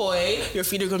growing boy. Your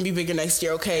feet are going to be bigger next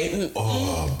year, okay?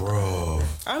 Oh, bro.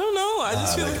 I don't know. I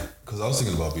just feel like... because I was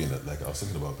thinking about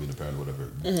being a parent, whatever.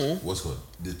 What's called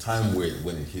the time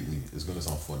when it hit me. It's gonna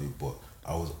sound funny, but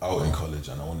I was out in college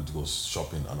and I wanted to go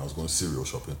shopping and I was going cereal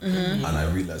shopping and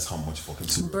I realized how much fucking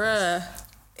cereal. Bruh.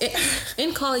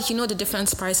 In college, you know the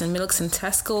difference price in milks in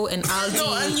Tesco and Aldi.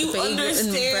 No, and you bagel,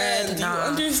 understand. bread. You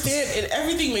understand. And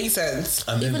everything makes sense.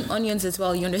 And then, Even onions as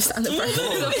well. You understand the price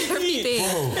of everything.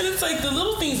 And it's like the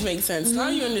little things make sense. Now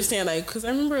you understand, like, because I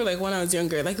remember, like, when I was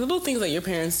younger, like, little things that your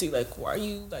parents do, like, why are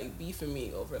you, like, beefing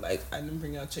me over, like, I didn't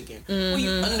bring out chicken? Well, you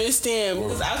understand,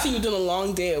 because after you've done a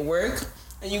long day at work,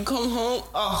 and you come home,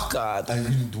 oh, God.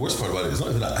 and the worst part about it is not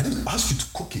even that. I didn't ask you to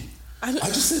cook it. I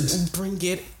just said, bring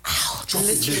it out. drop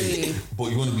Literally. it.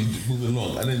 But you want to be moving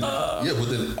along. And then, but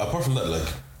then apart from that, like,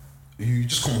 you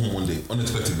just come home one day,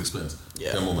 unexpected expense.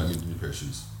 Yeah. Mom, I need a new pair of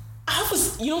shoes.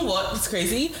 You know what? It's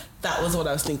crazy. That was what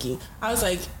I was thinking. I was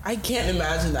like, I can't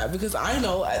imagine that because I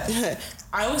know,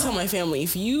 I always tell my family,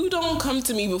 if you don't come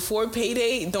to me before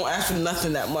payday, don't ask for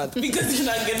nothing that month because you're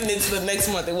not getting it to the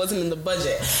next month. It wasn't in the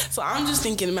budget. So I'm just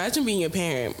thinking, imagine being a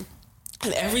parent.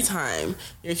 And every time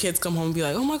your kids come home and be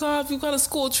like, oh my God, we've got a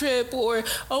school trip, or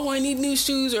oh, I need new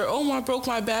shoes, or oh, I broke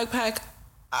my backpack.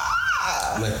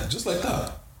 Like, just like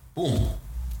that. Boom.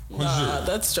 Nah,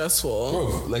 that's stressful.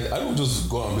 Bro, like, I don't just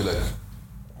go out and be like,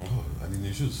 oh, I need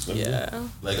new shoes. Let me Yeah. go.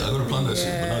 Like, I gotta plan that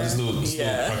shit, but now this little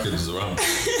crackheads around.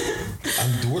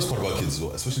 And the worst part about kids,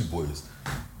 though, especially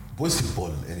boys can ball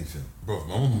in anything. Bro,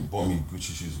 my mom bought me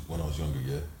Gucci shoes when I was younger,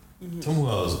 yeah? Tell me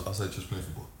when I was outside just playing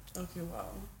football. Okay, wow.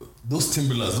 Those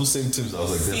Timberlands, those same Timbs, I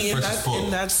was like, See, they're fresh as fuck.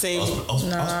 in that same... I was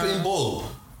playing ball.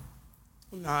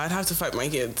 Nah, I'd have to fight my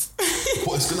kids.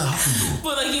 But it's gonna happen though.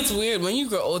 But like, it's weird when you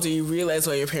grow older, you realize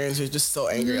why your parents are just so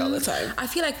angry all the time. I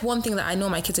feel like one thing that I know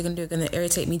my kids are gonna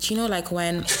irritate me. Do you know, like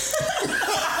when?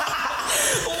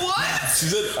 What? She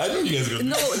said, I know you guys are gonna.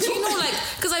 No, do you know, like,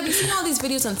 because I've been seeing all these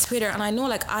videos on Twitter, and I know,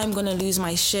 like, I'm gonna lose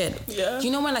my shit. Yeah. Do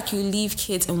you know when, like, you leave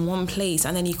kids in one place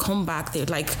and then you come back, they're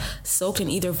like soaked in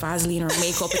either Vaseline or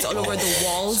makeup. It's all over the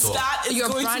walls. Stop. That is Your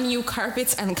going brand to... new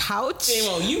carpets and couch.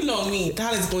 J-Mo, you know me.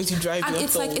 That is going to drive And you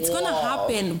it's up like the it's gonna wall.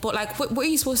 happen, but like, what are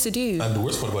you supposed to do? And the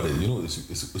worst part about it, you know,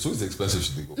 it's always the expensive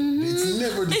shit they go. It's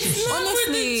never the cheap It's shit. never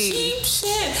Honestly. the cheap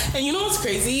shit. And you know what's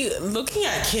crazy? Looking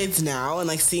at kids now and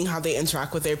like seeing how they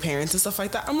interact with their parents and stuff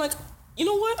like that, I'm like, you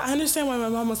know what? I understand why my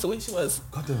mom was the way she was.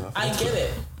 God damn it, I forgot to get clap.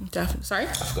 it. Definitely. Sorry,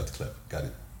 I forgot to clap. Got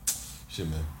it. Shit,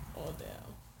 man. Oh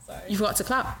damn. Sorry. you forgot to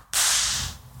clap.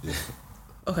 Yeah.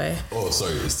 Okay. Oh,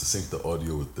 sorry. It's to sync the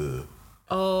audio with the.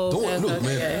 Oh, Don't okay, look, okay,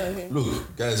 man. okay.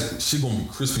 Look, guys, she gonna be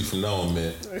crispy from now on,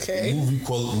 man. Okay. Movie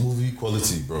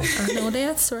quality, bro. I know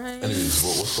that's right. Anyways,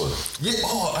 what's called? Yeah.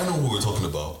 Oh, I know what we're talking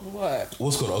about. What?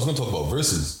 What's called? I was gonna talk about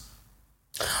verses.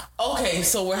 Okay,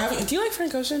 so we're having. Do you like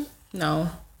Frank Ocean? No.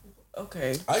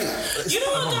 Okay. You You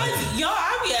know what, guys? Y'all,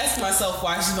 I be asking myself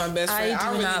why she's my best friend. I I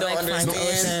do really not don't like Frank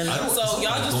understand. Ocean. So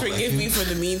y'all just forgive me for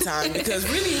the meantime because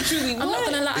really and truly, I'm not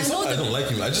gonna lie. I It's know not that I that don't like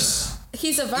him. I just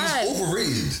he's a he's vibe.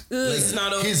 overrated. It's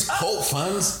not over- his cult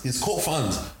fans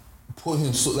put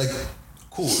him so like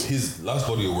cool. His last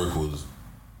body of work was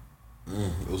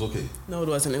it was okay. No, it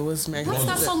wasn't. It was Megan. What's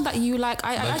that song that you like?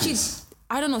 I actually, Nikes.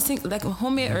 I don't know, think like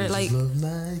Homie or like.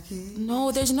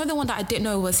 No, there's another one that I didn't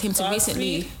know it was him till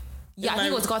recently. Godspeed? Yeah, I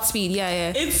think it was Godspeed. Yeah,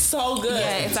 yeah. It's so good.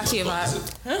 Yeah, it's actually a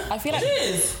vibe. Huh? I feel like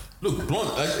it is. Look, Blonde,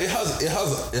 like, it has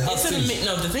It's things.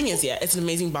 no. The thing is, it's an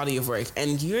amazing body of work,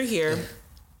 and you're here.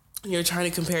 You're trying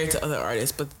to compare it to other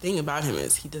artists, but the thing about him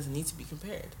is he doesn't need to be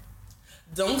compared.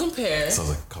 Don't compare Sounds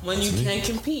like a cop when out you to me. can't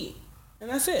compete, and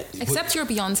that's it. Except your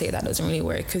Beyonce, that doesn't really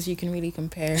work because you can really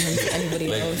compare him to anybody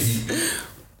Like, else.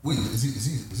 wait, is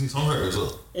he a songwriter as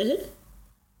well?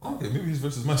 Mm-hmm. Okay, maybe his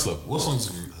versus my stuff. What songs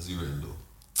has he written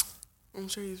though? I'm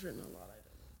sure he's written a lot.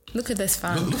 Look at this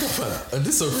fan. Look at that. And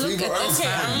this is our favorite at artist. this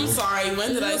Okay, I'm sorry.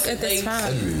 When did I Look at this like?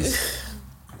 fan. Anyways,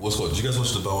 what's called? Did you guys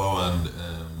watch the Bow Wow and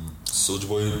Soulja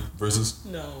Boy versus?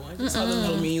 No, I just saw the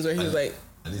little memes where he was like,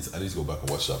 I need to go back and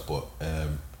watch that. But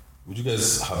would you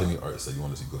guys have any artists that you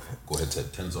want to see? Go ahead,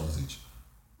 Ted. 10 songs each.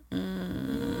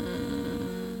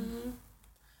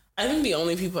 I think the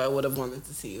only people I would have wanted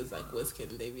to see was like Wizkid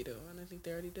and Davido, and I think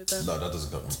they already did that. No, that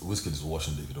doesn't count. Wizkid is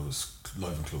watching Davido. It's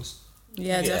not even close.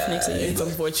 Yeah, definitely. It's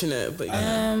unfortunate, but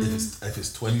And if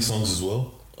it's 20 songs as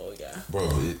well, oh yeah. bro,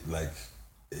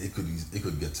 it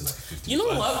could get to like 50. You know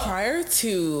what? Prior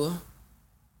to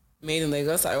Made in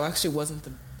Lagos, I actually wasn't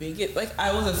the biggest. Like,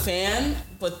 I was a fan,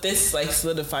 but this like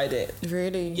solidified it.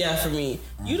 Really? Yeah, for me.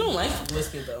 You don't like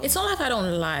Wizkid though. It's not like I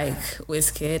don't like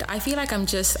Wizkid. I feel like I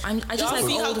just Y'all like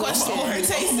see how old questionable her Wizkid.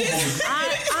 taste is.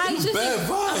 I just Bad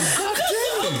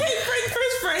vibes. Okay,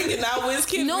 Frank, and now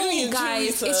Wizkid. no, really and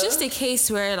guys. truly, It's sir. just a case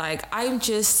where like I'm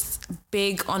just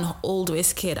big on old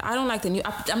Wizkid. I don't like the new.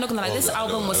 I'm not gonna lie. This I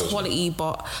album know, was I know. quality,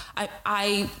 but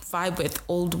I vibe with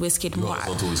old Wizkid You more.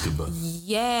 want to Wizkid back?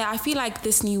 Yeah, I feel like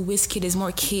this new Wizkid is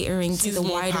more catering to She's the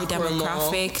more wider Pac-Man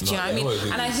demographic. Do you know what I mean? No,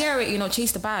 yeah, And I hear it,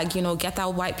 chase the bag, get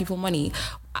that white people money.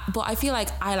 But I feel like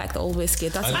I like the old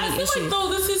Wizkid. That's I the feel issue. like though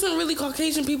this isn't really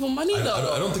Caucasian people money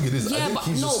though. I don't think it is. I Yeah, think but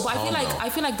he's just I feel calm like now. I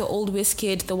feel like the old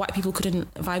Wizkid, the white people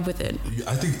couldn't vibe with it.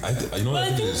 I think you know what I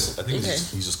think it is. I think okay.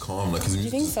 he's just calm. Like his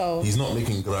music. think so? He's not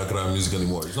making gra music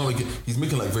anymore. He's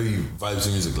making like very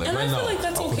vibes music. Like And right I feel now, like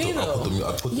that's I'll put okay, the- I'll put the-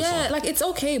 I'll put this Yeah, on. like it's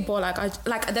okay, but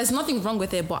like there's nothing wrong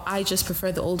with it. But I just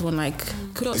prefer the old one. Like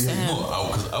kudos to Yeah, him. no,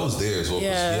 because I was there as well. 'Cause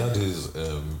Yeah. he had his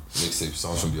mixtape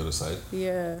Sounds from the Other Side.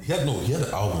 Yeah. He had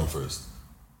an album first.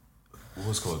 What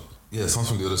was it called? Yeah, Sounds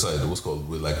from the Other Side. It was called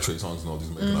with like Trey Songz and all these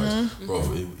American artists. Bro,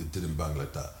 it didn't bang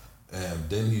like that.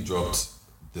 Then he dropped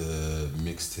the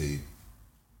mixtape.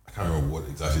 I can't remember what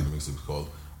exactly the mixtape was called.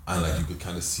 And like you could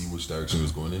kind of see which direction he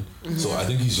was going in. So I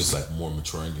think he's just like more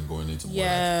maturing and going into more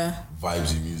Yeah. like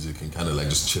vibesy music and kind of like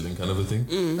just chilling kind of a thing.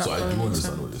 So I do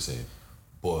understand what you're saying.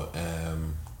 But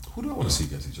who do I want to see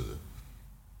against each other?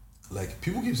 Like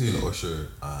people keep saying Usher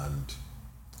and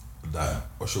that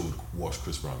Usher would wash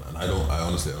Chris Brown, and I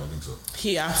honestly don't think so.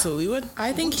 He absolutely would.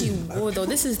 I think he would though.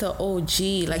 This is the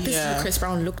OG. Like this is Yeah. who Chris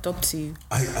Brown looked up to.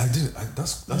 I didn't.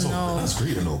 That's all. That's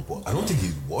great to know, but I don't think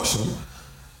he'd wash him.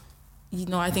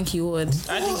 I think he would.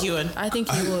 I think he would. I think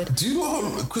he would. Do you know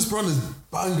how Chris Brown is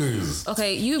bangers?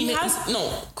 Okay,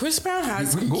 Chris Brown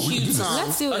has We can do cute this. songs.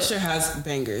 Let's do it. Usher has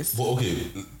bangers. But okay,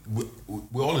 with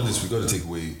all of this, we got to take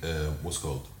away what's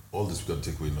called all this. We got to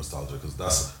take away nostalgia because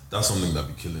that's something that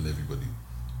be killing everybody.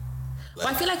 But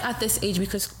I feel like at this age,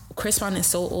 because Chris Brown is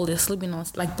so old, it's still been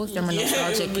like both of them are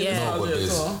nostalgic. it would be Yeah, No, but nostalgic as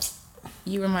there's- well.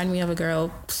 you remind me of a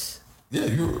girl. Yeah,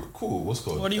 you're cool. What's it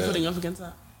called? What are you putting up against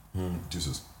that?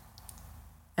 Jesus.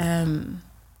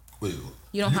 Wait.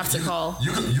 You don't have to call.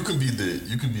 You can be the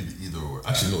either or.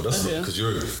 Actually, no, that's Okay. because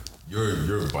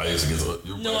you're biased against.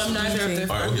 No, I'm neither of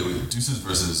them. All right, okay, wait. Deuces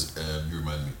versus you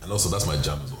remind me, and also that's my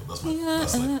jam as well. That's like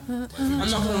my I'm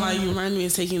not gonna lie, you remind me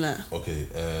of taking that. okay.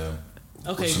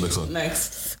 Okay, What's the next one?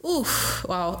 next. Oof!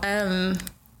 Wow.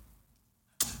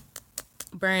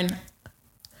 Burn.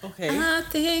 Okay. I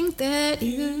think that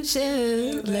you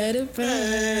should let it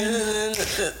burn.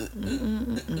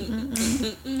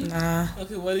 Nah.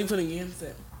 Okay, what are you putting against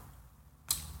it?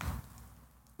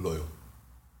 Loyal.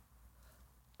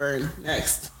 Burn.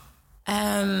 Next.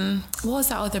 What was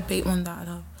that other bait one that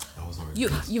I love? That was not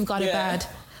You've got it Yeah. bad.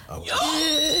 You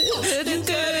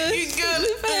good.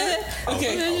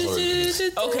 Okay.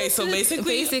 Okay, so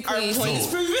basically our point is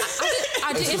proven.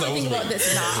 I didn't even think about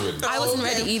this. Nah, I wasn't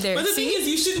ready either. But the See? thing is,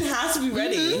 you shouldn't have to be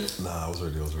ready. Nah, I was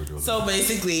ready. So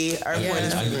basically, our point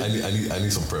is I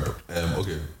need some prep.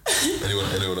 Okay.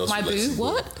 Anyone else? My would like to boo. see?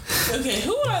 What? okay.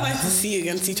 Who would I like to see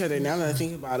against each other? Now that I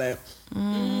think about it,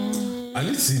 I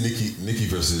need to see Nicki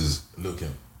versus Lil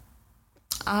Kim.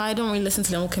 I don't really listen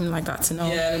to Lil Kim like that to know.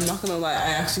 yeah, I'm not gonna lie.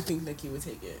 I actually think Nicki would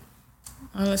take it.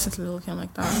 I don't listen to Lil Kim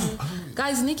like that.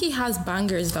 Guys, Nicki has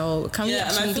bangers though. Can we Yeah, and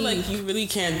actually I feel like leave? you really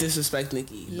can't disrespect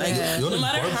Nicki. Like, Yeah. You're no the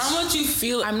matter barbs. how much you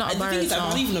feel, I'm not a the thing is, I'm barb,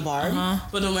 not so. even a barb.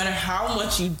 But no matter how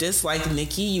much you dislike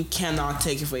Nicki, you cannot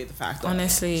take away the fact that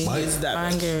Honestly, My- is that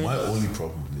banger. My only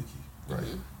problem with Nicki,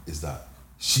 right, is that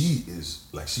she is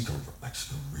like she can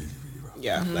really rap.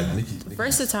 Yeah. Like Nicki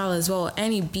Versatile as well.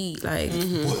 Any beat, like. But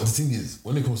the thing is,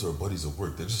 when it comes to her bodies of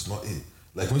work, they're just not it.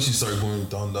 Like when she started going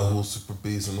down that whole super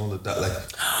bass and all of that, like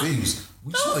babes,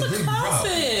 we just like baby rap.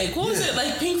 Classic. What was it,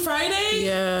 like Pink Friday?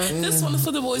 Yeah. This one is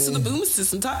for the boys to the boom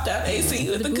system, top down AC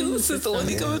with the cool system. When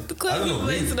you go with the I club, don't you know.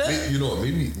 blaze it up. Maybe, you know,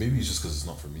 maybe it's just because it's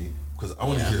not for me. Because I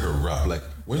want to hear her rap. Like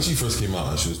when she first came out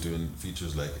and she was doing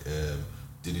features like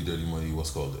Diddy Dirty Money, what's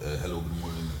called Hello Good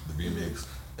Morning, the remix.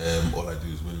 All I Do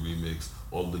Is Win remix,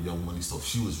 all the Young Money stuff.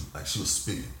 She was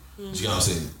spitting. Do you know what I'm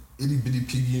saying? Itty bitty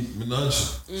piggy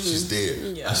Minaj, she's there,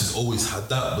 and she's always had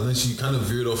that. But then she kind of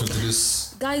veered off into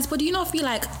this. Guys, but do you not feel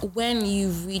like when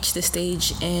you've reached the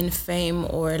stage in fame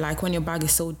or like when your bag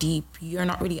is so deep, you're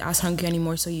not really as hungry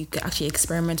anymore, so you can actually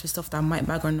experiment with stuff that might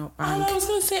bag or not bag? I was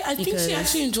gonna say, I think she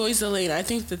actually enjoys the lane. I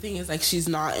think the thing is like she's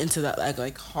not into that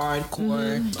like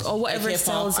hardcore or whatever like,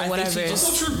 sells or whatever.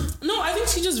 That's not true. No, I think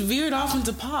she just veered off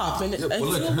into pop, and it But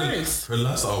like still works. her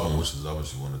last album, which is the album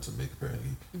she wanted to make apparently,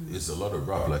 is a lot of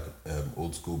rap, like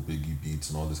old school Biggie beats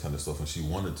and all this kind of stuff, and she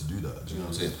wanted to do that. Do you know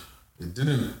what I'm saying? It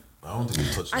didn't. I don't think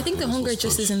it touched. I think the hunger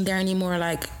just isn't there anymore.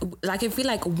 Like I feel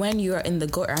like when you're in the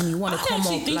gutter and you want to come I up,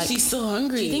 think like she's still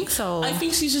hungry. Do you think so? I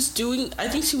think she's just doing. I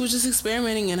think she was just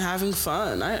experimenting and having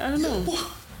fun. I don't know.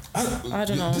 I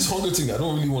don't know. This hunger thing, I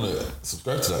don't really want to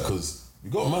subscribe to that because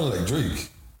you got a man like Drake.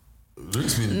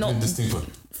 Drake's been doing this thing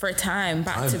for time,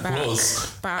 back to back,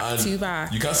 back to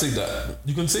back. You can't say that.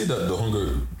 You can say that the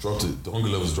hunger dropped it. The hunger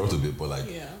levels dropped a bit, but like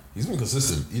he's been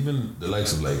consistent. Even the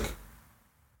likes of like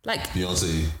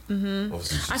Beyonce.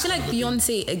 Obviously, I feel like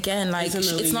Beyonce again, like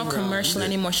it's not commercial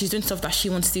realm. anymore. She's doing stuff that she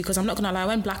wants to do. Because I'm not gonna lie,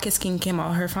 when Black is King came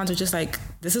out, her fans were just like,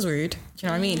 "This is weird." Do you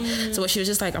know what I mean? So she was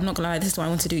just like, "I'm not gonna lie, this is what I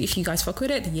want to do. If you guys fuck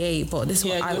with it, yay! But this is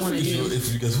what I want to do."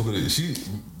 If you guys fuck with it,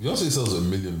 Beyonce sells 1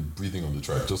 million breathing on the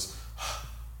track. Just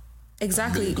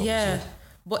exactly, yeah.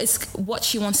 But it's what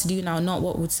she wants to do now, not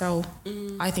what would sell.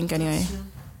 I think anyway.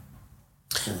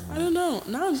 I don't know.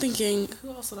 Now I'm thinking, who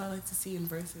else would I like to see in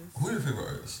verses? Who are your favorite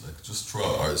artists? Like just throw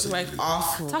out artists. Like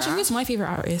off. Tasha, who's my favorite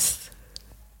artist?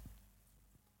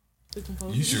 The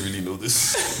composers. You should really know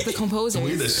this. The composers. The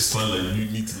way that she's smiling, like, you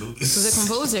need to know this. The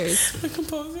composers. The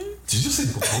composers. Did you just say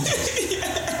the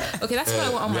composers? Okay, that's what I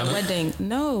want on my wedding.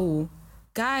 No,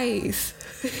 guys.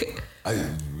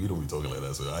 We don't be talking like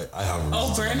that, so I have.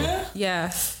 Oh, Burna?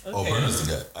 Yes. Oh, Burna's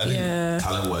the guy. I think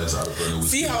talent-wise, out of Burna was.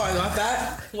 See how I got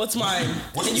that? What's mine?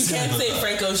 And you can't say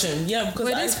Frank Ocean. Yeah, because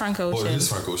It is Frank Ocean. Oh, it is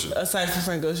Frank Ocean. Aside from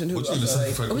Frank Ocean, who What do you mean else I aside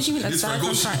like? from Frank What do you Ocean? mean It is aside Frank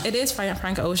from Ocean. It is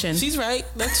Frank Ocean. She's right.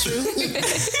 That's true.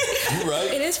 You're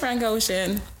right. It is Frank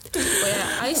Ocean. But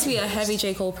yeah, I used to be a heavy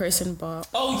J. Cole person, but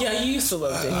Oh yeah, you used to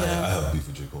love it. I have beef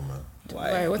with J. Cole, man.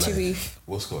 why? What's your beef?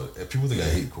 What's called? People think I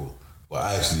hate Cole, but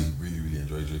I actually really, really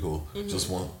enjoy J. Cole. Just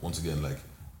once again, like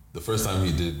the first time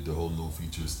he did the whole no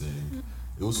features thing,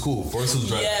 it was cool. Forest Hills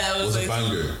Drive was a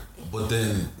banger, but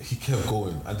then he kept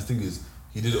going. And the thing is,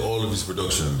 he did all of his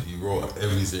production. He wrote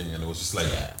everything, and it was just like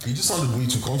he just sounded way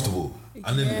too comfortable.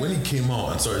 And then when he came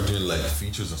out and started doing like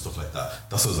features and stuff like that,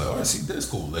 that's what I was like, all right, see, that's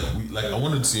cool. Like I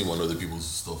wanted to see him on other people's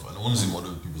stuff, and I wanted to see him on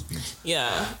other people's beats.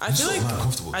 Yeah, I feel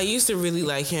like I used to really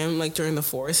like him, like during the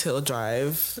Forest Hill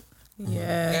Drive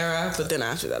era, but then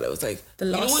after that, it was like,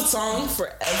 you know what song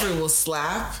forever will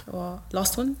slap?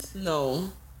 Lost Ones?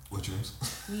 No. What James?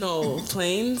 No,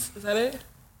 Planes. Is that it?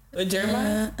 With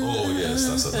Jeremiah? Oh yes,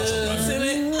 that's a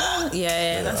banger.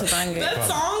 Yeah, that's a banger. That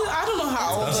song, I don't know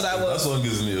how old that was. That song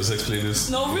is in your sex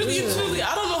playlist. No, really, truly,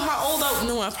 I don't know how old I.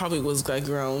 No, I probably was like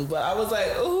grown, but I was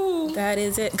like, ooh. That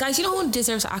is it, guys. You know who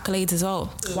deserves accolades as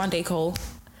well? One Day Cole.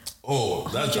 Oh,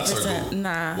 that's our goal.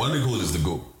 Nah. One Day Cole is the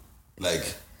goal.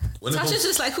 Like when Tasha's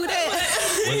just like, who that?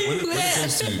 when it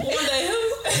comes to One Day who?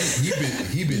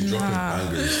 he been dropping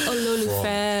bangers.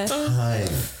 Ololufe. Time.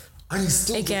 And he's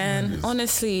still Again,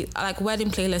 honestly, like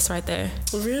wedding playlist right there.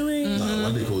 Really?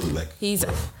 One Day Cole is like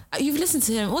You've listened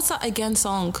to him. What's that again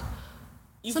song?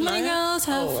 So many girls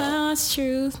have found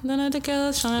truth. None of the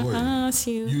girls trying to find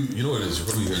you. You know what it is. You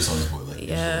probably hear songs, but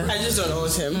like I just don't know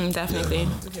it's him. Definitely. I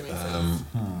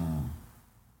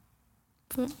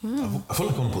feel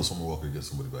like I want to put Summer Walker against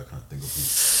somebody, but I can't think of who.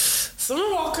 Summer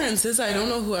Walker and SZA, I don't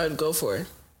know who I'd go for.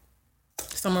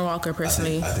 Summer Walker,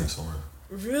 personally. I think Summer.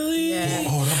 Really? Yeah.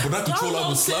 Oh, but that Control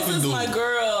album slapping though. My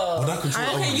girl. But that Control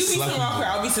album okay, you be slapping Summer Walker,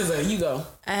 I'll be SZA. You go.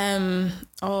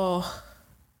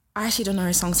 I actually don't know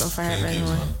her songs off by heart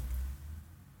anymore.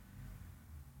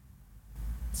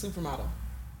 Supermodel.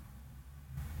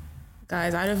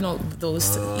 Guys, I don't know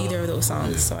either of those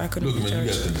songs, so I couldn't Look, man, you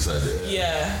guys can decide that.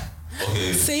 Yeah.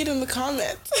 Okay. Say it in the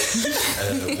comments.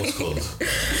 What's called?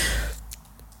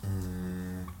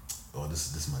 Oh,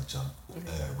 this is my jam.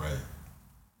 Right.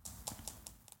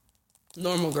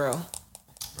 Normal Girl.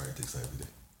 Right, takes that every day.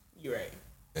 You're right.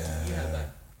 You have that.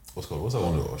 What's that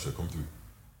one that Usher come through?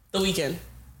 The Weeknd.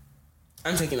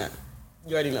 I'm taking that.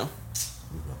 You already know.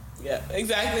 Yeah,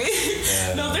 exactly.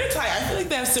 No, they're tight. I feel like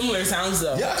they have similar sounds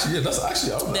though. Yeah, actually, that's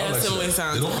actually. They have similar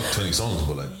sounds. They don't have 20 songs,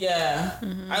 but like. Yeah,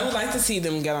 I would like to see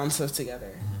them get on stuff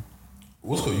together.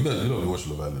 What's called? You don't watch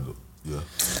Love Island though. Yeah.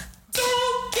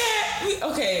 Don't get me.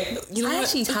 Okay, you know I what?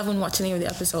 actually haven't watched any of the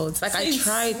episodes. Like I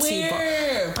tried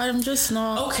to, but I'm just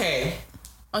not. Okay.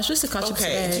 I was just to catch up Okay.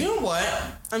 today. Do you know what?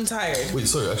 I'm tired. Wait,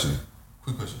 sorry. Actually,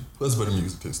 quick question. Who has better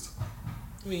music taste?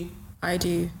 Me. I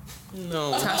do.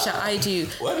 No. Tasha, I do.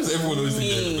 Why does everyone always think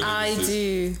they have better I music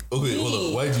taste? do. Okay, hold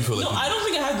on. Why do you feel like? No, I don't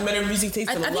think I have better music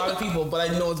taste than I a lot of think- people, but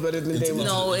I know it's better than they will.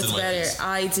 No, It's it's my better. taste.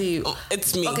 I do.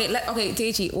 It's me. Okay,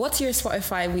 Deji, what's your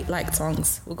Spotify liked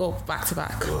songs? We'll go back to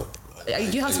back. Do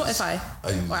you have Spotify?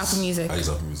 Or Apple Music? I use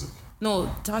Apple Music. No,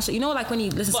 Tasha, you know like when you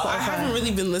listen to But Spotify. I haven't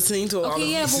really been listening to a lot of.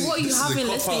 Okay, yeah, but what you This is have a been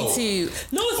cop-out. listening to.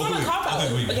 No, it's not Okay, a cop out.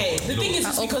 okay, wait, Okay, the no. thing is,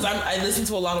 it's because I listen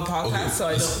to a lot of podcasts, so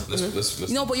I don't. Let's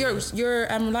No, but your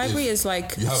library is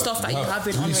like stuff that you have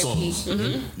been on three repeat.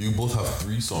 songs. You both have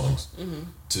 3 songs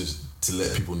to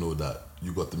let people know that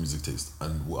you got the music taste,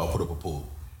 and I'll put up a poll.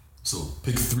 So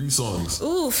pick 3 songs.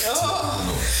 Oof. To let people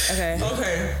know. Okay.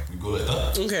 Okay, You go like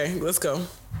that. okay, let's go.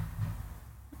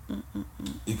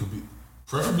 It could be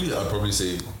preferably. I'd probably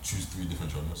say choose 3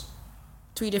 different genres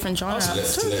 3 different genres.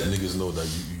 to let niggas know that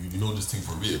you know this thing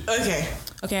for real. Okay,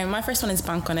 Okay, my first one is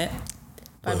Bank on It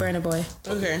by Burna Boy.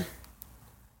 okay.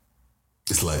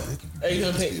 It's like Are you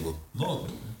gonna pick? people. No,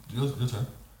 your turn.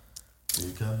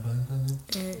 You can bank on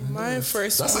it. My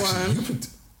first That's actually one. you picked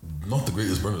not the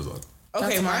greatest Burner song. Okay,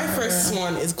 That's my mine. first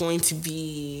one is going to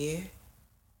be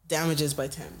 "Damages" by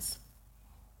Thames.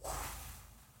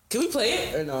 Can we play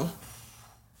it or no?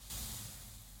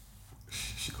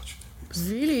 She got you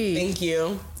there. Really? Thank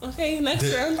you. Okay,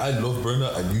 next round. I love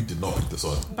Burner, and you did not pick the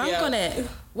song. Bank Yeah. on It.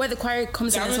 Where the choir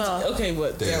comes in as well. Okay,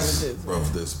 what There's, Damages? bro,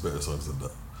 there's better songs than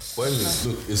that. But anyways,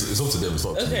 look, it's up to them. It's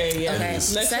not up to me. Okay, yeah. Okay.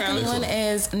 Anyways, Next Second round. one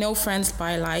is No Friends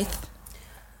by Lyth.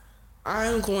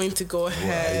 I'm going to go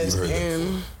ahead you heard that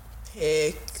and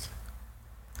pick.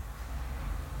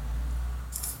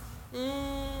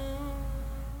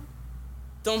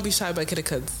 Don't Be Shy by Kid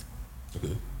Cuds.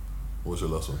 Okay. What's your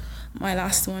last one? My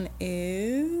last one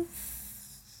is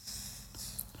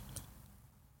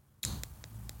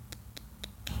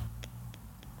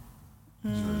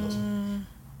What's your last one?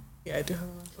 Yeah, I do have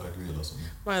one. I agree with your last one.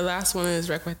 My last one is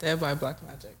Wreck Right There by Black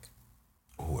Magic.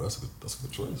 Oh, that's a good choice. That's a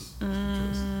good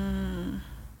choice.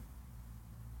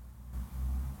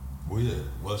 Well, yeah.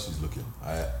 While she's looking,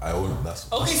 I own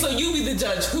that's. Okay, so you be the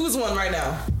judge. Who's one right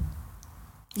now?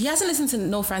 he hasn't listened to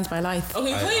No Friends by Lyth.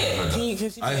 Okay, play it. Can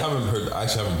you I haven't heard. I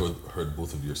actually haven't heard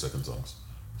both of your second songs.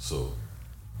 So,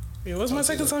 Wait, what's my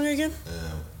second song again?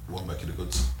 One by Kid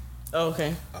Goods. Oh,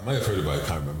 okay. I might have heard it, but I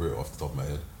can't remember it off the top of my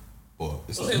head. But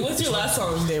it's Okay, what's your last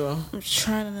song, Dewa? I'm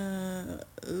trying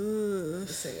to.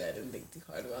 Say I didn't think too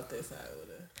hard about this. I would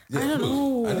have. Yeah, I don't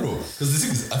look, know. I don't know because the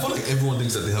thing is, I feel like everyone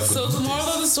thinks that they have good So the music moral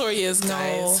taste. of the story is,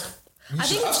 guys. You I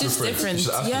should think it's ask your just friends. different. You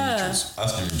should ask Yeah. your mutuals.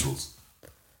 Ask your mutuals.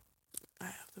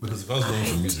 Because if I was going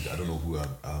for music, I don't know who I'd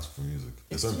ask for music.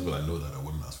 There's some people I know that I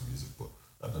wouldn't ask for music, but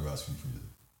I've never asked you for music.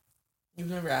 You've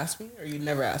never asked me, or you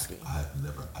never asked me? I have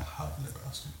never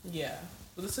asked you. Yeah,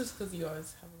 but this is because you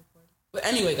always have a report. But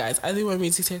anyway, guys, I think my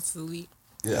music taste is elite.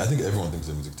 Yeah, I think everyone thinks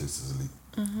their music taste is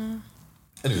elite.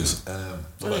 Anyways,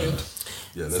 what about you?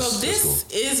 Yeah, let's So this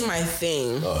go. is my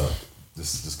thing.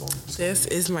 This going. This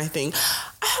is my thing.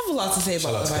 I have a lot to say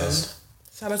Shout about out to Love Island. Kaz.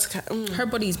 Shout out to Kat. Her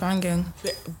body's banging.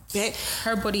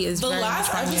 Her body is The very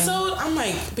last much banging. episode, I'm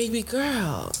like, baby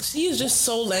girl, she is just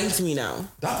so lame to me now.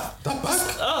 That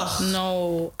back. Ugh.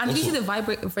 No. And did you see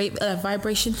the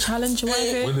vibration challenge or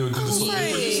whatever? When they were doing this,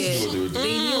 Right. this is what they were doing.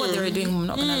 They knew what they were doing, I'm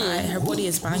not gonna lie. Her body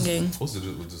is banging. What's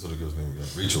this other girl's name again?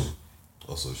 Rachel.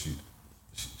 Also, she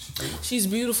She's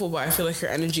beautiful, but I feel like her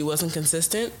energy wasn't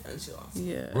consistent, and she lost.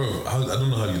 Yeah. Bro, I don't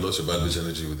know how you lost your bad bitch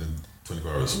energy within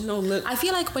 24 hours. No, I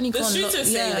feel like when you the go on streets are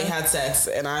saying yeah. they had sex,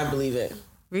 and I believe it.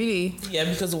 Really? Yeah,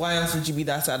 because why else would you be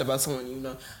that sad about someone you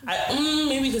know?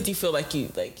 Maybe because you feel like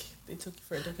they took you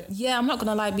for a dickhead. Yeah, I'm not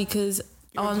gonna lie because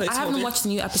ever played I haven't Smokey? watched the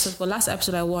new episode, but last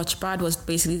episode I watched, Brad was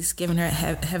basically just giving her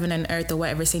heaven and earth or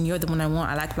whatever, saying you're the one I want,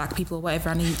 I like black people, whatever,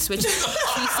 and he switched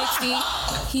 360.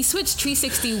 He switched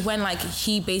 360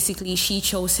 when she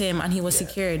chose him and he was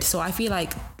secured. So I feel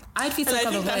like I'd feel And some I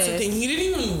kind think of that's the way. thing. He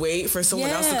didn't even wait for someone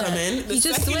else to come in. He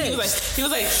just second switched. he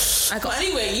was like, well,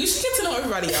 anyway, you should get to know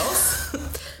everybody else.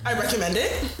 I recommend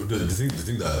it. The thing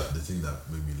that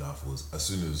made me laugh was as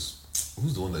soon as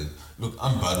who's the one that look,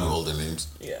 I'm bad with all the names.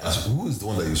 Yeah. Who is the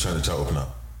one that he's trying to chat up now?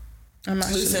 I'm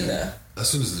actually Lucinda. As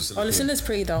soon as Lucinda. Oh, Lucinda's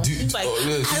pretty though. He's like, I've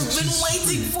been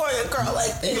waiting for a girl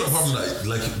like You know the this. problem,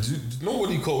 like do you know what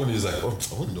he called when he's like, oh, I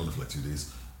wasn't doing it for like 2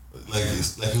 days. Like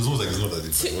it was almost like it's not that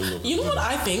deep. You know what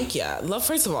I think? Yeah, Love.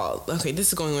 First of all, okay, this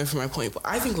is going away from my point, but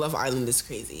I think Love Island is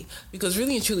crazy because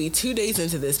really and truly, 2 days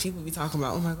into this, people be talking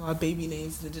about, oh my god, baby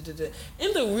names. Da, da, da, da.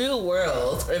 In the real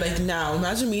world, or like now,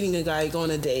 imagine meeting a guy, go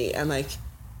on a date, and like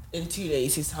in 2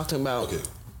 days, he's talking about. Okay.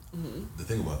 The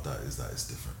thing about that is that it's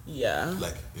different. Yeah.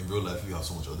 Like in real life, you have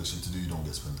so much other shit to do. You don't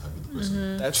get to spend time with the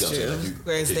person. That's You know what I'm true. saying? Like,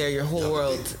 Whereas there, your whole you have a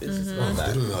world date. is just Bro, about they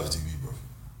that. don't even have a TV, bro.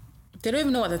 They don't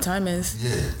even know what the time is.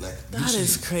 Yeah, like That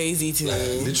is crazy to Like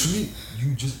me. literally,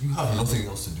 you have nothing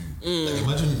else to do. Like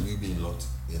imagine you being locked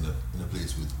in a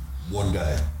place with one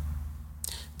guy.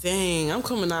 Dang, I'm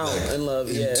coming out Like in love.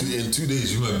 Yeah. in 2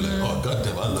 days, you might be like, oh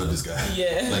goddamn, I love this guy.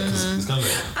 Yeah. Like 'cause it's kind of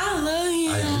like I love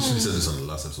you. I literally said this on the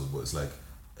last episode, but it's like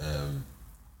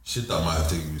shit that might have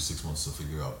taken you 6 months to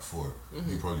figure out before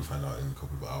you probably find out in a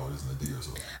couple of hours in a day or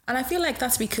so. And I feel like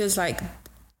that's because like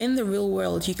in the real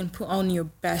world you can put on the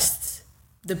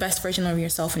best version of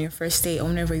yourself on your first date or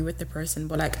whenever you're with the person,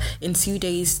 but like in 2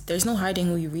 days there's no hiding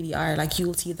who you really are. Like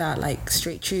you'll see that like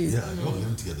straight through. Yeah, you're all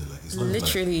living together. Like it's not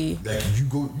Literally. like you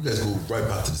guys go right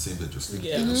back to the same bed, just sleep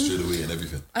together straight away and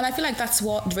everything. And I feel like that's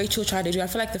what Rachel tried to do. I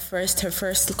feel like her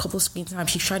first couple screen time,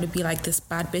 she tried to be like this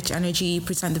bad bitch energy,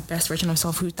 present the best version of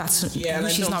herself, who and I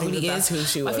she's don't not think really that's is. who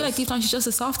she I was. feel like deep down she's just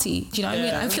a softie. Do you know what I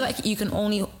mean? I feel like you can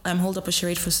only hold up a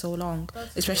charade for so long,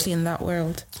 especially in that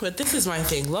world. But this is my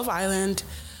thing. Love Island,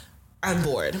 I'm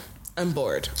bored because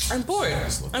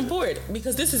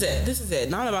this is it.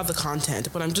 Not about the content,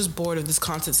 but I'm just bored of this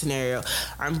content scenario.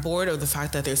 I'm bored of the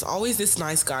fact that there's always this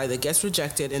nice guy that gets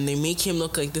rejected and they make him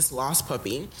look like this lost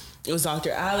puppy. It was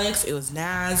Dr. Alex, it was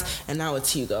Naz, and now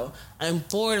it's Hugo. I'm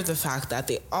bored of the fact that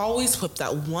they always put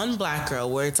that one black girl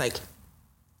where it's like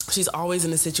she's always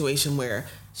in a situation where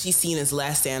she's seen as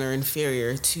less than or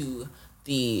inferior to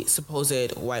the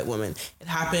supposed white woman. It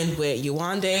happened with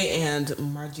Yewande and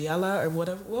Margiela or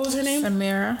whatever. What was her name?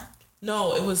 Samira,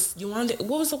 No, it was Yewande.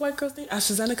 What was the white girl's name?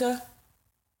 AstraZeneca?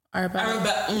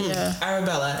 Arabella.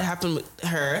 It happened with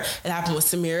her. It happened with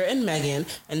Samira and Megan.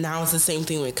 And now it's the same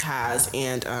thing with Kaz.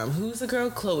 And who's the girl?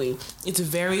 Chloe. It's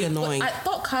very annoying. I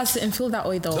thought Kaz didn't feel that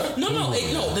way though. No.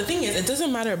 The thing is, it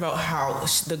doesn't matter about how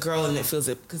the girl in it feels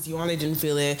it because Yewande didn't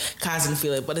feel it, Kaz didn't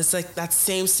feel it. But it's like that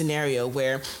same scenario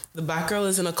where the black girl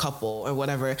is in a couple or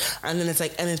whatever, and then it's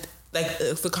like,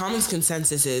 the common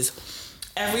consensus is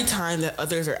every time that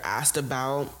others are asked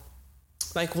about,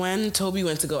 like when Toby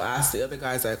went to go ask the other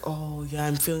guys, like, oh yeah,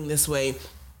 I'm feeling this way.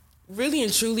 Really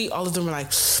and truly, all of them were like,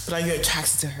 but are you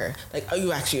attracted to her? Like, are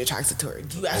you actually attracted to her?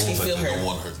 Do you actually Almost feel like her? they don't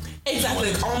want her to be.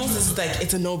 Exactly. Like, almost it's like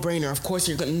it's a no-brainer. Of course,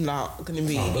 you're not going to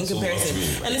be in that's so comparison.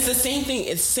 lovely. And it's the same thing.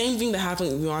 It's the same thing that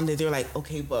happened with Yewande. They're like,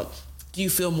 okay, but do you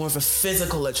feel more of a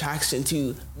physical attraction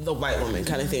to the white woman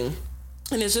kind of thing?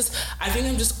 And it's just, I think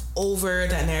I'm just over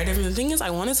that narrative. And the thing is, I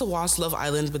wanted to watch Love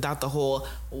Island without the whole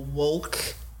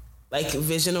woke like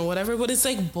vision or whatever, but it's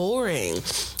like boring.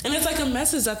 And it's like a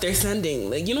message that they're sending.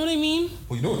 Like, you know what I mean?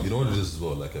 Well, you know what it is as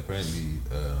well. Like apparently,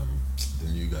 the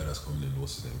new guy that's coming in,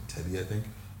 what's his name, Teddy, I think.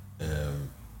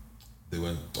 They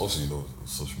went. Also,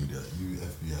 social media, new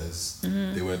FBI's.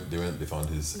 They found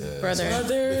his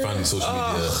Brother. They found his social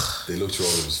media. They looked through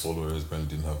all of his followers.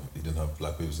 Apparently, he didn't have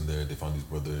black babes in there. They found his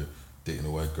brother dating a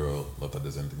white girl. Not that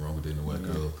there's anything wrong with dating a white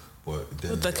girl. But then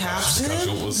With the caption? The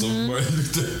caption was some Martin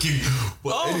Luther King.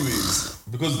 But anyways,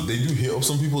 because they do hit up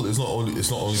some people, it's not only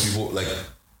people like.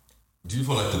 Do you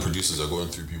feel like the producers are going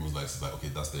through people's lives like, okay,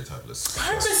 that's their type?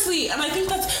 Purposely, and I think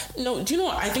that's do you know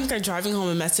what? I think they're driving home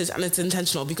a message, and it's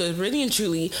intentional because really and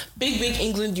truly, big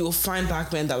England, you will find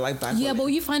black men that like black Yeah, women. but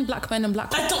you find black men and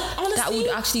black I don't honestly. that would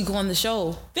actually go on the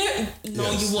show. Yes,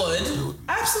 you would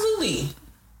absolutely.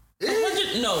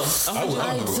 100, no, 100.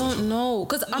 I don't know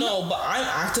because But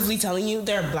I'm actively telling you,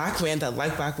 there are black men that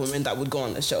like black women that would go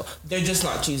on the show. They're just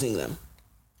not choosing them.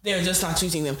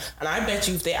 And I bet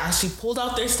you if they actually pulled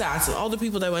out their stats and all the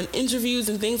people that went interviews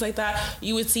and things like that,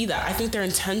 you would see that. I think they're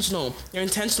intentional. They're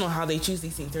intentional how they choose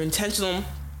these things. They're intentional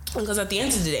because at the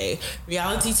end of the day,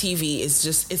 reality TV is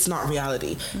just, it's not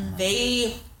reality.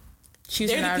 They choose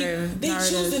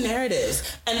the narratives.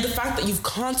 And the fact that you've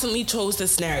constantly chose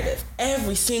this narrative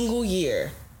every single year,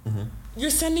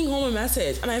 you're sending home a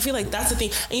message. And I feel like that's the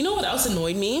thing. And you know what else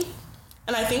annoyed me?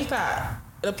 And I think that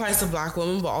it applies to black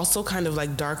women, but also kind of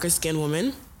like darker skinned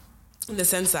women, in the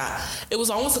sense that it was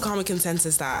almost a common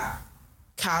consensus that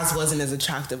Kaz wasn't as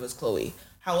attractive as Chloe.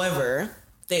 However,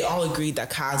 they all agreed that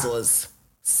Kaz was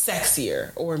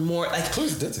sexier or more like.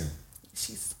 Chloe's dating.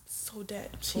 She's so dead.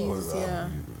 Yeah.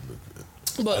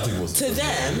 But I think it was-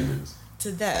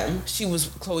 to them, she was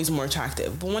Chloe's more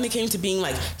attractive. But when it came to being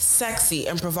like sexy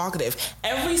and provocative,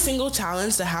 every single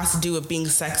challenge that has to do with being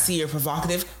sexy or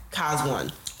provocative, Kaz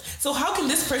won. So how can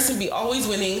this person be always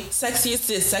winning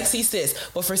sexiest this,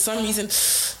 but for some reason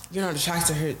you're not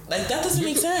attracted to her? Like that doesn't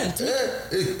make sense.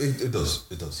 It does.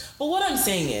 But what I'm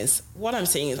saying is,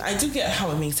 I do get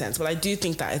how it makes sense, but I do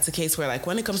think that it's a case where, like,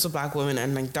 when it comes to black women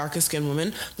and like darker skinned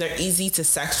women, they're easy to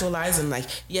sexualize and like,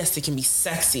 yes, they can be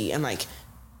sexy and like.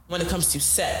 When it comes to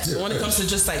sex, but when it comes to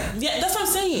just like, that's what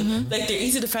I'm saying. Like they're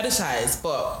easy to fetishize,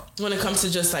 but when it comes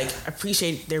to just like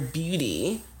appreciate their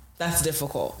beauty, that's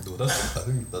difficult. I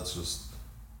think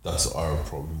that's our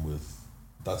problem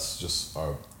that's just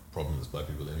our problem as black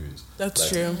people anyways. That's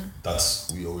like, true.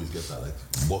 We always get that, like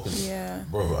walking. Yeah.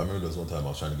 Bro, I remember there was one time I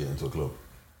was trying to get into a club.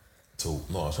 I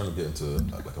was trying to get into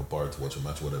like a bar to watch a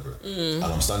match or whatever. And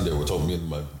I'm standing there, me and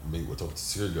my mate, we're talking to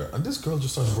Syria girl, and this girl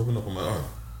just starts rubbing up on my arm.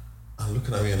 And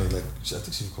looking at me and I'm like, I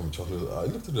think she called me chocolate. I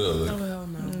looked at her, I was like, Oh hell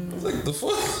no. I was like, the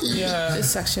fuck? Yeah.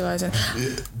 Just sexualizing.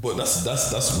 Yeah, but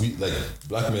that's we like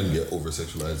black men get over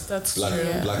sexualized. That's black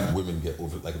true. black women get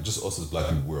over, like just us as black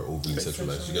people, we're overly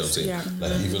sexualized. You get what I'm saying? Yeah.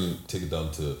 Like even take it down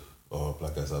to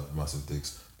black guys have massive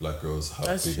dicks, black girls have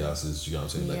That's big true. asses. You get what I'm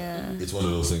saying? Like Yeah. it's one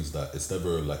of those things that it's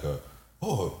never like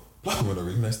black women are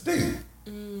really nice thing.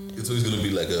 It's always gonna be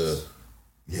like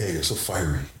you're so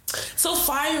fiery. So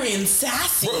fiery and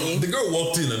sassy. Bro, the girl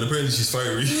walked in and apparently she's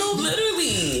fiery. No,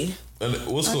 literally. And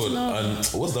what's called? And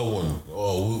what's that one?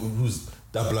 Oh, who's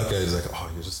that black guy? Is like,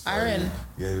 you're just fiery. Aaron.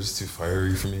 Yeah, you're just too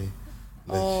fiery for me.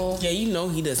 Like, Yeah, you know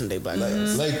he doesn't date black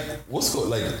guys. like what's called?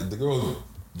 Like the girl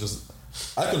just.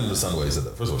 I can understand why he said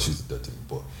that. First of all, she's a dead thing,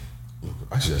 but look,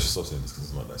 actually, I should stop saying this because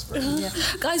it's not nice.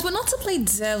 Right? Guys, but not to play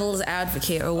devil's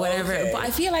advocate or whatever, Okay. but I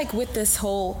feel like with this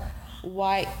whole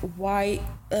black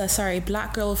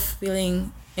girl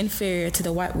feeling inferior to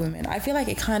the white women, I feel like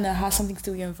it kind of has something to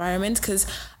do with your environment, because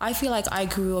I feel like I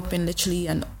grew up in literally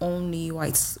an only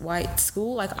white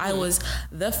school. Like I was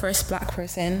the first black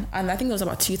person, and I think there was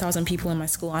about 2,000 people in my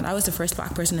school, and I was the first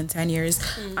black person in 10 years.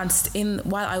 And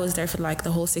while I was there for like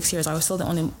the whole 6 years, I was still the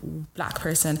only black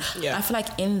person. Yeah. I feel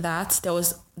like in that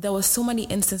there was so many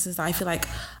instances that I feel like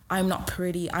I'm not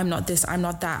pretty, I'm not this, I'm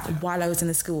not that, while I was in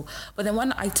the school. But then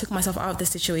when I took myself out of the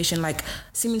situation, like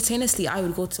simultaneously I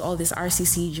would go to all these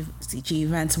RCCG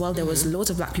events while there was loads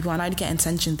of black people, and I'd get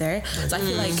attention there. So I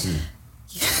feel like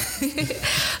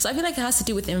so I feel like it has to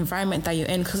do with the environment that you're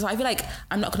in, because I feel like,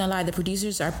 I'm not gonna lie, the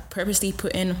producers are purposely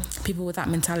putting people with that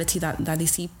mentality that they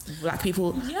see black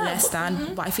people less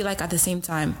than, but I feel like at the same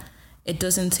time it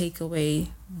doesn't take away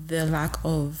the lack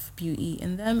of beauty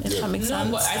in them, if that makes No,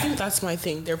 sense. but I think that's my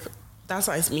thing. That's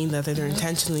what I mean, that they're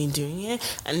intentionally doing it,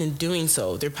 and in doing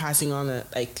so, they're passing on a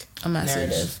message.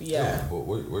 narrative. Yeah. But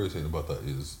what you're saying about that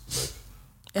is like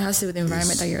It has to do with the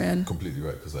environment that you're in. completely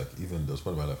right, because like even there was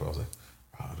part of my life where I was like,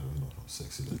 I don't even know if I'm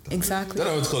sexy like that. Exactly. Then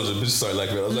I went to college and bitches started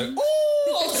liking me. I was like,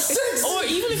 oh, I'm sexy. Or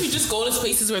even if you just go to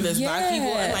spaces where there's black people,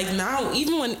 and like now,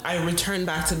 even when I return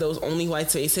back to those only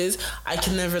white spaces, I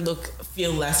can never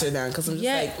feel lesser than, because I'm just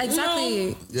like,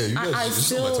 exactly. Yeah, you guys, you're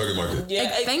still my target market. Yeah,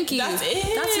 Like, thank you. That's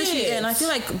it. That's literally it. And I feel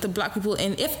like if the black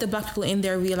people in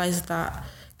there realize that,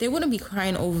 they wouldn't be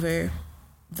crying over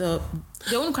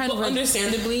they wouldn't cry But over.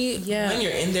 understandably, when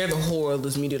you're in there, the whole world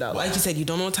is muted out. Like you said, you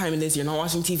don't know what time it is. You're not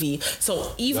watching TV.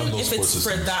 So even no if support it's for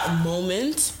systems. that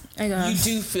moment, I you guess.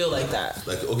 do feel like that.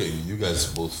 Like, okay, you guys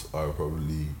both are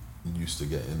probably used to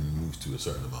getting moved to a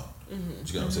certain amount. Do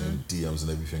you get what I'm saying? DMs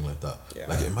and everything like that. Yeah.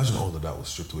 Like, imagine all of that was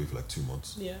stripped away for like 2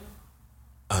 months. Yeah.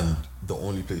 And the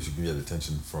only place you can get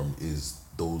attention from is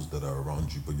those that are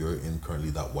around you, but you're in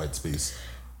currently that white space.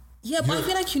 Yeah, but I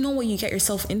feel like you know what you get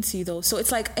yourself into though. So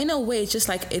it's like, in a way, it's just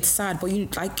like, it's sad, but you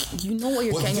know what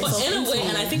you're getting But yourself in a into. way,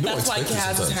 and I think You don't that's why expect it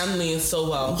Kaz is sometimes. handling it so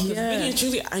well. Because Yeah. really and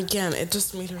truly, again, it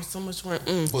just made her so much more.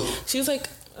 But- She was like,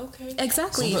 okay.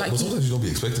 Exactly. But sometimes you don't be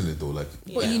expecting it though. Like,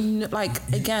 But you know,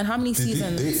 like, again, how many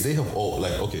seasons? they have all,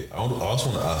 like, okay, I also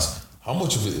want to ask, how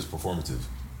much of it is performative?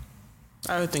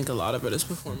 I would think a lot of it is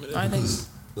performative. I think Because,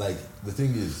 like, the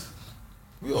thing is,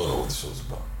 we all know what the show's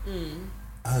about.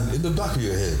 And in the back of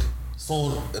your head,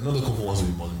 another couple wants to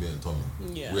be Molly and Tommy.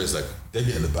 Yeah. Where it's like, they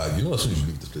get in the bag. You know, as soon as you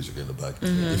leave this place, you're getting the bag.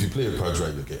 If you play your cards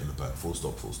right, you're getting the bag. Full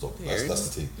stop. That's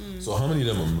the thing. So how many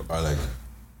of them are like,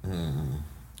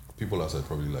 people outside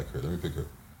probably like her, let me pick her.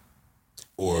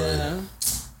 Or,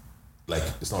 like,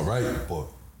 it's not right, but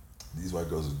these white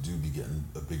girls do be getting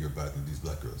a bigger bag than these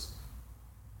black girls.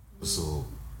 So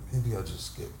maybe I'll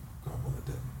just get grab one of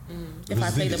them. If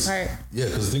I play the part. Yeah,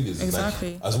 because the thing is,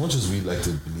 Exactly. like, as much as we like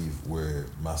to believe we're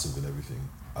massive in everything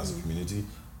as a community,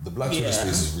 the black Twitter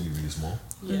space is really, really small.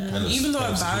 Yeah. Kind of- Even though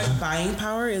kind our of buying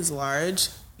power is large,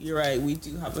 you're right. We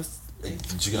do have a. do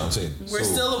you get what I'm saying?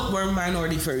 We're a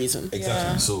minority for a reason. Exactly.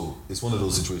 Yeah. So it's one of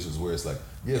those situations where it's like,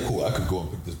 yeah, cool, I could go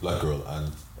and pick this black girl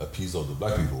and appease all the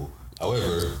black people.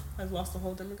 However, I've lost the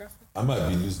whole demographic. I might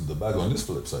be losing the bag on this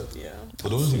flip side. Yeah. But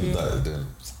the only thing with that, then,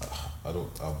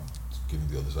 I'm giving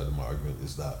the other side of my argument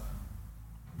is that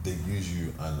they use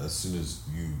you, and as soon as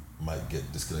you might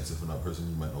get disconnected from that person,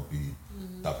 you might not be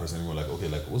that person anymore. Like, okay,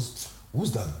 like,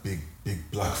 who's that big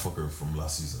black fucker from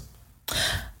last season?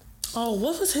 Oh,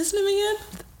 what was his name again?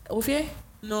 Ovier?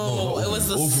 No, it was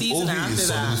the season after is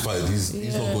that. solidified.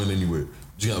 He's not going anywhere.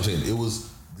 Do you know what I'm saying? It was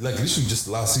like literally just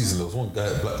last season. There was one guy,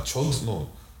 Black Chugs. No,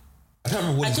 I can't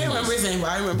remember. I can't remember his name, but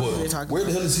I remember who But you're talking where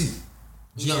about. the hell is he?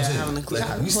 Do you know what I'm Yeah, having saying? a clue.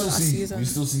 Like, we still last see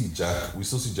season. Jack. We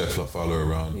still see Jack Fowler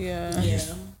around. Yeah.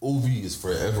 Ov is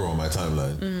forever on my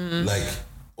timeline. Like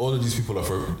all of these people are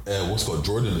for what's called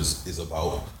Jordan is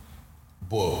about.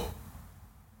 But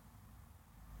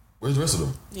where's the rest of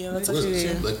them? Yeah, that's Where's,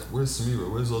 actually true. like where's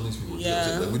Samira? Where's all these people? You know what I'm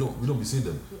Yeah. saying? Like we don't be seeing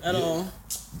them At all.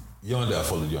 Yonde, I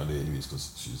followed Yonde anyways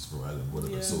because she's from Ireland,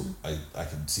 whatever. Yeah. So I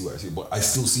can see what I see, but I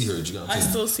still see her. Do you know what I'm I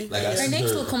saying? still see her, like I yeah. Her see name her.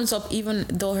 still comes up even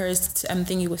though her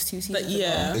thingy was 2 seasons But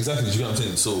yeah. ago. Exactly. Do you know what I'm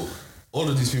saying? So all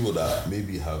of these people that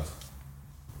maybe have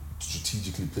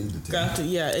strategically played the team. Granted,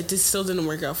 yeah, it just still didn't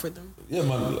work out for them. Yeah,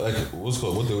 man. Like what's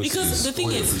called what they were Because saying the thing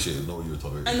know you're is- appreciated, know you're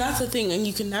tolerated. And that's the thing, and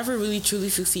you can never really truly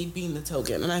succeed being the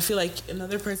token. And I feel like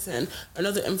another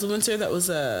influencer that was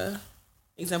a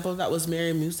example of that was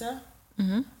Mary Musa.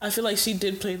 I feel like she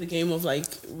did play the game of like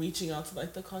reaching out to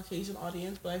like the Caucasian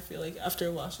audience, but I feel like after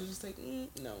a while she was just like,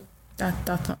 no.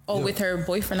 With her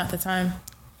boyfriend at the time.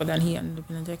 But then he ended up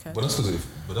in a dickhead. But that's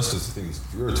because the thing is,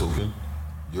 if you're a token,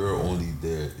 you're only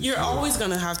there. if You're always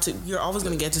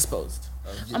gonna get disposed.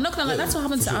 I'm not gonna lie, that's what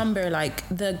happened for to sure. Amber. Like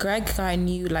the Greg guy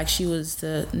knew like she was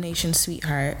the nation's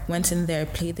sweetheart, went in there,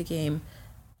 played the game,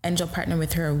 ended up partnering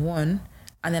with her, won,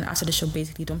 and then after the show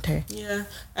basically dumped her. Yeah,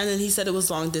 and then he said it was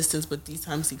long distance, but these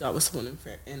times he got with someone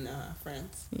in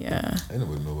France. Yeah. I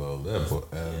never know about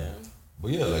that, but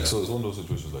yeah, like so it's one of those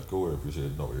situations like go where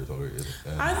appreciated, not where you're tolerated.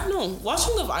 I don't know.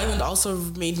 Watching Love Island also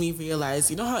made me realize,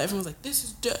 you know how everyone's like, this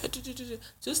is dead.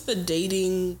 Just the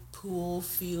dating pool,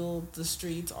 field, the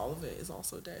streets, all of it is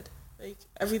also dead. Like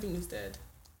everything is dead.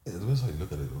 Yeah, it depends how you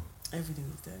look at it though. Everything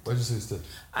is dead. Why'd you say it's dead?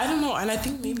 I don't know, and I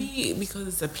think maybe because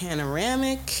it's a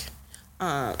panoramic,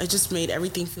 it just made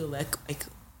everything feel like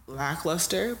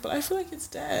lackluster. But I feel like it's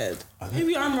dead.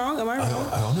 Maybe I'm wrong. Am I wrong?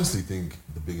 I honestly think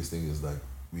the biggest thing is like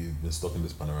we've been stuck in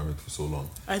this panoramic for so long.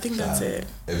 I think that's that it.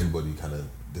 Everybody kind of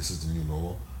this is the new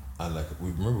normal, and like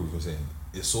we were saying,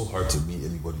 it's so hard to meet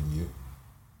anybody new.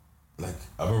 Like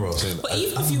I remember I was saying, But I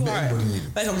even if haven't you met are, anybody new.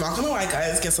 like, I'm not gonna lie,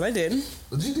 guys. Guess what I did?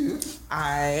 What did you do?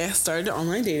 I started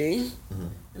online dating,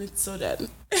 and it's so dead.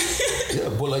 Yeah,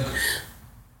 but like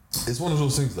it's one of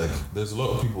those things. Like there's a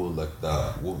lot of people like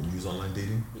that won't use online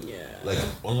dating. Yeah. Like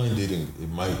online dating, it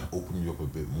might open you up a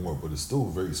bit more, but it's still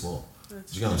very small. Do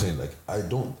you know what I'm saying? Like I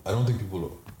don't think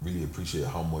people really appreciate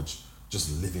how much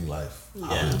just living life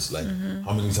happens. Like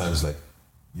how many times like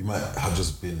you might have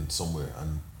just been somewhere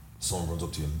and someone runs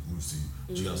up to you and moves to you.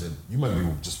 Do you know what I'm saying? You might be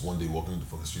just one day walking the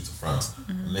fucking streets of France,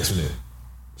 and next minute,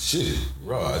 shit,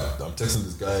 bro, I'm texting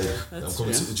this guy. I'm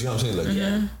coming to. Do you know what I'm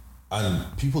saying? Like,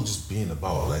 and people just being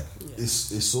about like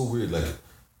it's so weird. Like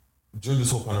during this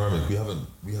whole panoramic, we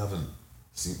haven't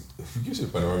seen. If we give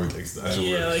it panoramic, like it's the actual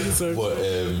word. like it's so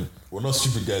But we're not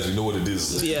stupid guys. We know what it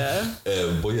is. Yeah.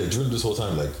 But yeah, during this whole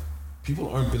time, like people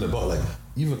aren't been about like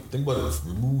even think about it.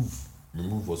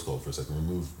 Remove what's called for a second.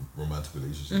 Remove romantic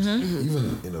relationships.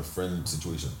 Even in a friend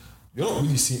situation, you're not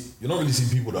really seeing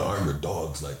people that aren't your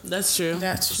dogs. Like That's true.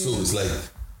 That's true. so, it's like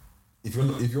if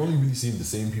you're only really seeing the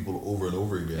same people over and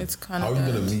over again, It's kinda how are you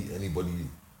gonna bad. meet anybody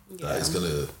that is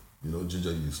gonna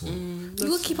ginger you small?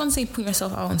 You will keep on saying put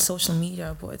yourself out on social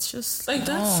media, but it's just Like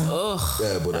that's long.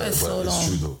 Yeah, but That is so it's long.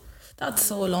 true though. That's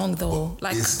so long though.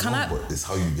 Like It's can long, I but it's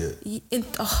how you get.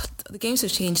 the games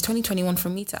have changed. 2021 for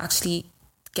me to actually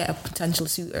get a potential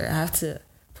suitor, I have to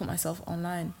put myself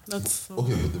online. That's so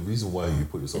Okay, but the reason why you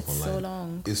put yourself It's online, so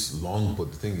long. it's long.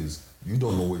 But the thing is, you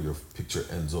don't know where your picture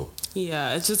ends up.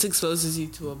 yeah. It just exposes you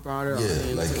to a broader Yeah,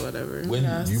 audience like or whatever. when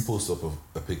Yes. you post up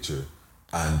a picture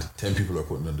and 10 people are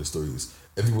putting on their stories,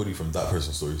 everybody from that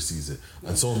person's story sees it,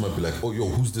 and someone might be like, "Oh, yo,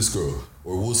 who's this girl?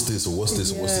 Or what's this? Or what's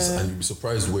this? Or what's this?" Yeah. And you'd be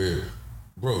surprised where,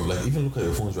 bro. Like even look at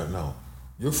your phones right now.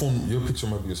 your picture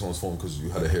might be on someone's phone because you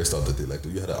had a hairstyle that they liked, or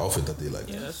you had an outfit that they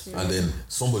liked, and then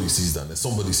somebody sees that, and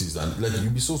somebody sees that, and like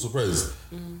you'd be so surprised.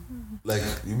 Like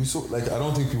you'd be so like I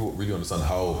don't think people really understand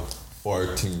how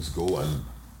far things go and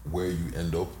where you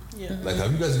end up. Yeah. Like,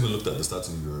 have you guys even looked at the stats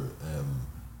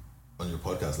on your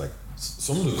podcast? Like,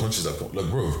 some of the countries that come,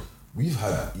 like, bro, we've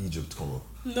had Egypt come up.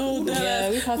 No, that. Yeah,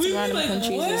 we've had some random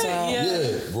countries as well.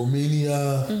 Yeah,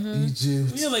 Romania,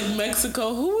 Egypt. Yeah, like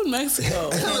Mexico. Who would Mexico?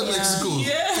 Mexico.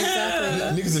 Yeah.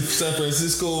 Exactly. Niggas in San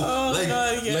Francisco. Oh, like,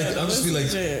 God, yeah. like, I'm just be like,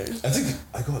 legit. I think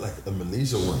I got like a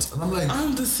Malaysia once, and I'm like,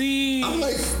 I'm the sea. I'm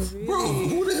like, bro,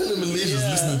 who the hell in Malaysia is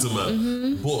listening to,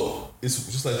 man? But it's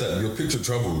just like that. Your picture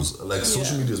travels. Like,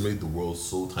 social media has made the world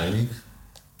so tiny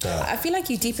that I feel like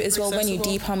you deep it as well when you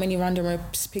accessible. deep how many random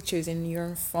pictures in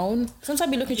your phone. Sometimes I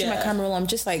be looking through my camera roll, I'm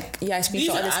just like, I These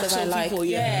screenshot are this because I actual like. people,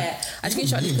 I screenshot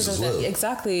this memes because as of well. that.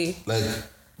 Exactly. like,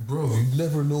 bro, you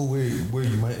never know where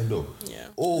you might end up. Yeah.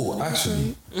 Oh,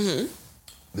 actually,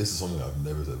 this is something I've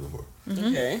never said before.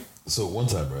 Okay. So one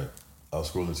time, right, I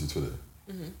was scrolling through Twitter,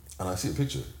 and I see a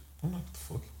picture. I'm like, what the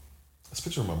fuck? It's a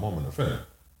picture of my mom and a friend.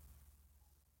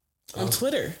 On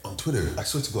Twitter. On Twitter, I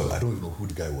swear to God, I don't even know who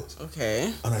the guy was.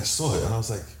 Okay. And I saw it, and I was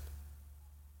like,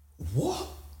 what?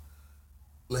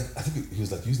 Like, I think he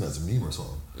was like using it as a meme or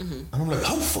something. And I'm like,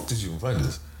 how the fuck did you even find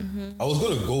this? I was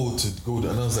gonna go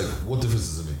there, and I was like, what difference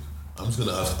does it make? I'm just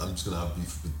gonna have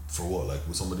beef for what? Like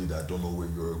with somebody that I don't know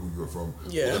who you're from.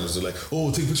 Yeah. And it's like,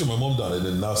 oh, take a picture of my mom down, and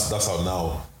then that's how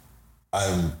now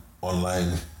I'm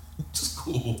online. Just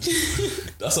cool.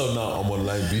 That's how now I'm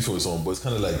online beefing with someone, but it's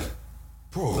kind of like,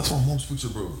 bro, that's my mom's picture,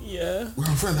 bro. Yeah. We're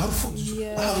her friend. How the fuck did you?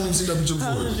 I haven't even seen that picture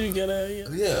before. How did you get it?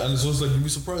 Yeah. Yeah, and so it's like you'd be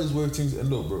surprised where things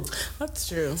end up, bro. That's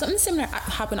true. Something similar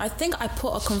happened. I think I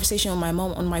put a conversation with my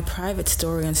mom on my private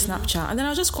story on Snapchat, and then I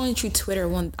was just going through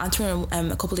Twitter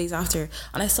a couple days after,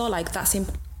 and I saw like that same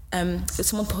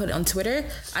someone put it on Twitter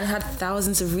and it had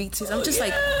thousands of retweets. I'm just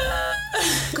like,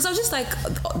 because I was just like,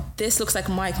 this looks like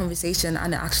my conversation,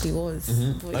 and it actually was.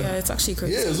 But yeah, it's actually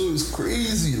crazy. Yeah, so it's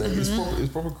crazy. Like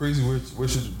it's proper crazy where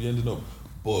should it be ending up.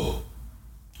 But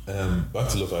back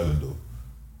to Love Island though.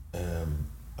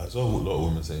 I saw a lot of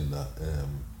women saying that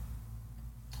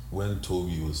when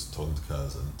Toby was talking to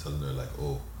Kaz and telling her like,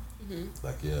 oh,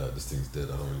 like yeah, this thing's dead.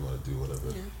 I don't really want to do whatever.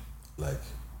 Yeah. Like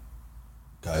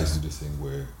guys do this thing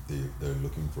where they're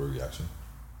looking for a reaction.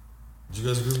 Do you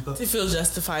guys agree with that? To feel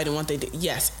justified in what they did.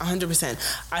 Yes,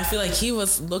 100%. I feel like he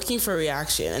was looking for a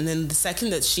reaction, and then the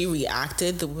second that she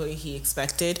reacted the way he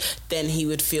expected, then he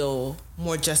would feel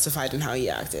more justified in how he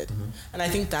acted. And I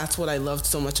think that's what I loved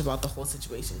so much about the whole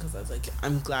situation, because I was like,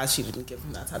 I'm glad she didn't give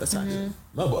him that satisfaction.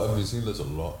 No, but I've been seeing this a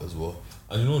lot as well.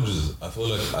 And you know, I feel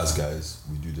like as guys,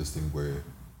 we do this thing where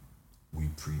we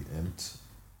preempt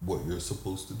what you're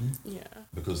supposed to do. Yeah.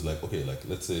 Because like, okay, like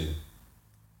let's say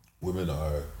women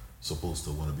are supposed to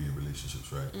want to be in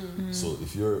relationships, right? So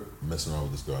if you're messing around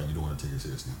with this girl and you don't want to take her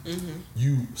seriously,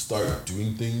 you start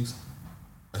doing things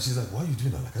and she's like, why are you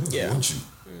doing that? Like, I don't really want you.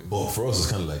 But for us,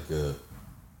 it's kind of like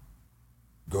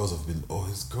girls have been,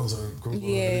 his girls are in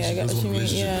I get what you mean,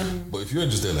 yeah. But if you're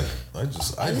just there like, I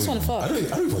just want to fuck. I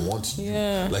don't even want you.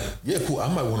 Yeah. Like, yeah, cool, I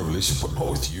might want a relationship, but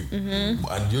not with you.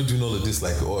 And you're doing all of this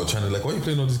like, trying to like, why are you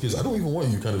playing all these games? I don't even want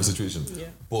you kind of a situation. Yeah.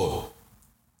 But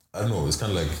I don't know, it's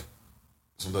kind of like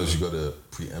sometimes you gotta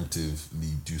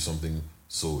preemptively do something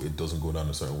so it doesn't go down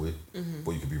a certain way,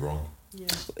 but you could be wrong. Yeah.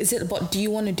 But do you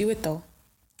want to do it though?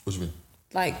 What do you mean?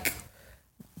 Like,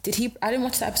 I didn't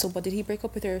watch the episode, but did he break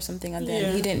up with her or something and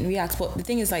then he didn't react? But the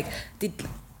thing is like,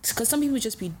 because some people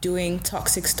just be doing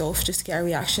toxic stuff just to get a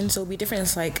reaction, so it'll be different.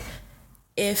 It's like,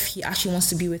 if he actually wants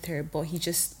to be with her, but he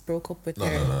just broke up with her.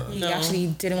 No. He actually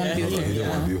didn't want to be with her. He didn't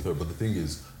want to be with her, but the thing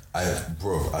is,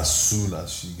 as soon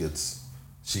as she gets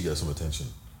some attention,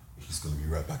 he's gonna be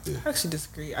right back there. I actually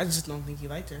disagree. I just don't think he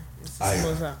liked her. It's as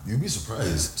simple as that. You'd be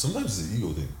surprised. Sometimes it's an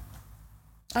ego thing.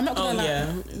 I'm not gonna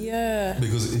lie. Yeah.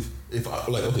 Because if I,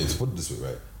 like, okay, to put it this way,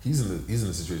 right? He's in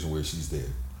a situation where she's there,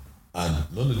 and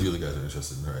none of the other guys are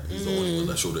interested in her, and he's the only one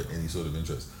that showed her any sort of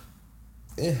interest.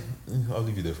 I'll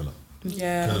leave you there for now.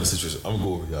 Yeah. Kind of a situation. I'm gonna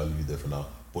go over here. I'll leave you there for now.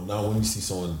 But now, when you see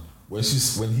someone, when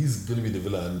he's gonna be the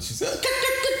villain, and she's like,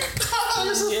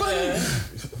 this is funny.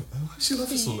 She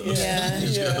love you so much. Yeah.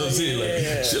 You know what I'm saying?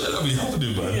 Like, shit like that be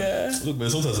happening, man. Yeah. Look, man.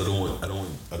 Sometimes I don't want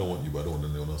you, but I don't want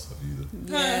anyone else to have you either.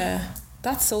 Yeah.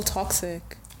 That's so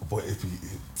toxic. But if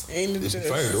Ain't you it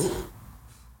fire though.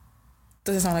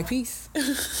 Does it sound like peace?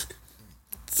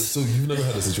 So you've never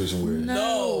had a situation where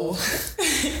No.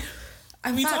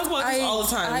 We talk about this all the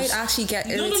time. I'd actually get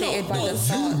irritated by the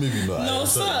thought. you maybe not. No,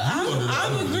 sir.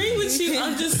 I'm agreeing with you.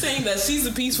 I'm just saying that she's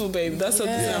a peaceful babe. That's what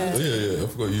this Yeah, I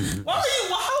forgot you. How are you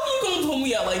gonna don't pull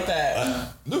me out like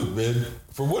that. Look, man,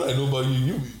 from what I know about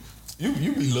you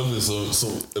be loving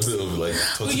some a bit of like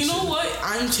toxic But you know shit. what?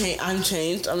 I'm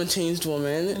changed. I'm a changed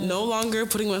woman. No longer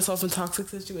putting myself in toxic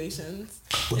situations.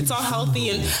 But It's all healthy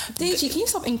and Deji, can you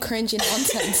stop encouraging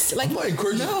nonsense? Like, I'm not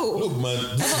encouraging. no. Look, man,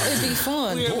 I thought it'd be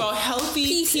fun. we're about healthy,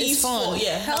 Peace is peaceful. fun.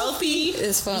 Yeah, healthy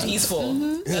is fun. peaceful.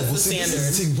 yeah, That's but the see, standard. this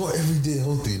is the thing. Not every day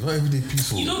healthy. Not every day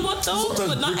peaceful. You know what though? Sometimes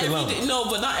But not break every alarm. day. No,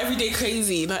 but not every day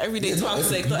crazy. Not every day Yeah,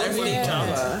 toxic. Not every day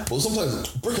drama. But sometimes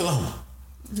break alarm.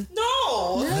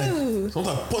 No. Like,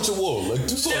 sometimes punch a wall. Like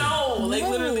do something. No. Like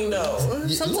literally no.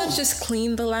 Yeah, Sometimes no. just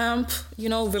clean the lamp,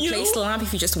 replace the lamp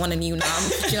if you just want a new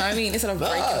lamp. Do you know what I mean? Instead of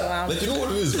breaking the lamp. Like, you know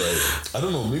what it is, right? I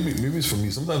don't know. Maybe it's for me.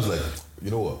 Sometimes, like, you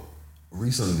know what?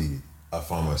 Recently, I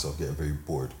found myself getting very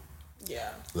bored. Yeah.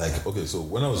 Like, okay, so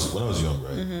when I was young,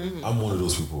 right? I'm one of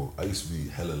those people. I used to be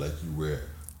hella like you, where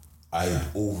I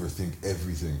overthink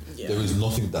everything. Yeah. There is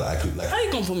nothing that I could like. How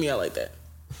you gonna put me out like that?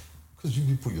 Because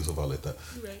you put yourself out like that.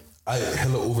 Right. I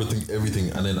hella overthink everything,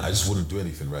 and then I just wouldn't do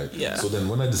anything, right? Yeah. So then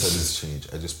when I decided to change,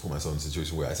 I just put myself in a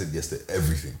situation where I said yes to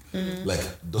everything. Like,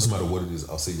 doesn't matter what it is,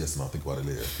 I'll say yes and I'll think about it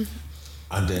later.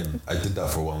 And then I did that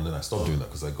for a while, and then I stopped doing that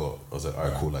because I was like, all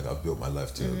right, cool, like I built my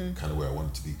life to kind of where I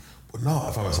wanted to be. But now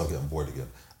I find myself getting bored again.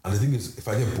 And the thing is, if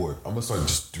I get bored, I'm gonna start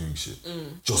just doing shit.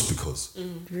 Just because.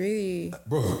 Really?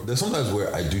 Bro, there's sometimes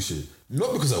where I do shit,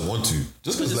 not because I want to,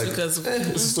 just like, because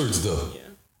it's a story to tell. Yeah.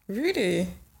 Really?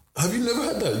 Have you never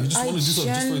had that? You just I want to do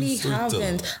something just for generally the story to tell.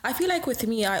 haven't. I feel like with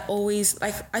me, I always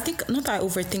I think not that I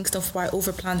overthink stuff, but I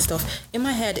overplan stuff. In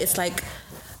my head, it's like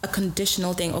a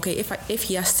conditional thing. Okay, if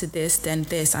yes to this, then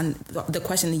this, and the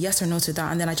question yes or no to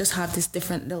that, and then I just have these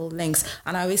different little links,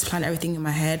 and I always plan everything in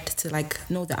my head to like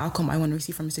know the outcome I want to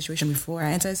receive from a situation before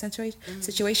I enter a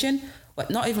situation, but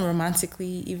not even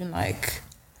romantically, even like.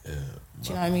 Yeah. Do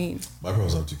you know what I mean? My problem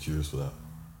is I'm too curious for that.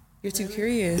 You're too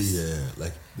curious. Yeah,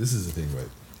 like this is the thing, right?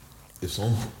 If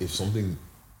something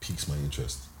piques my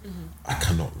interest, I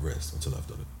cannot rest until I've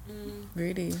done it.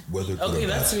 Really? Whether good Okay, or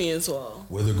that's bad, me as well.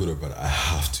 whether good or bad, I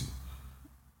have to.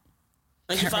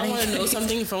 Like if I want to know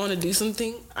something, if I want to do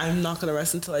something, I'm not gonna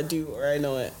rest until I do or I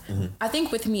know it. I think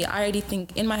with me, I already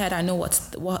think in my head I know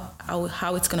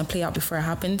how it's gonna play out before it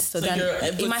happens. So then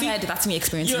in my head, that's me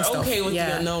experiencing You're stuff. okay with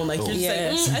the unknown. Like you're just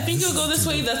Yeah. like, I think this you'll go is this the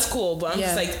way. thing. That's cool. But I'm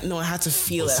just Yeah. like, no, I have to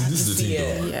feel it. I See, have this to is the see thing,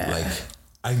 it. though. Yeah. Like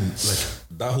I like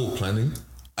that whole planning.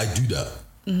 I do that.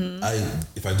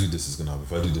 If I do this, it's gonna happen.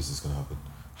 If I do this, it's gonna happen.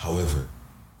 However,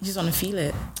 You just want to feel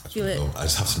it. Feel it. no, I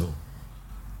just have to know.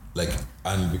 Like,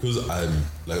 and because I'm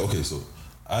like, okay, so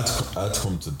I had to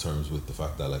come to terms with the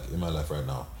fact that like in my life right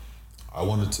now, I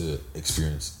wanted to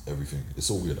experience everything. It's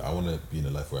so weird. I want to be in a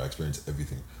life where I experience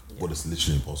everything, but it's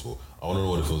literally impossible. I want to know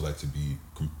what it feels like to be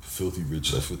filthy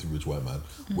rich white man,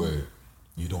 where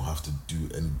you don't have to do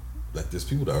any. Like there's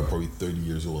people that are probably 30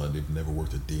 years old and they've never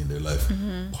worked a day in their life,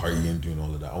 partying, doing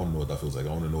all of that. I want to know what that feels like. I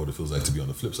want to know what it feels like to be on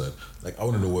the flip side. Like I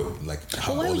want to know what like. But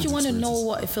why would you want to know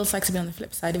what it feels like to be on the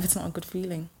flip side if it's not a good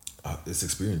feeling? It's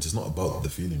experience. It's not about the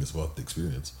feeling. It's about the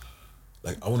experience.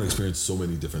 Like I want to experience so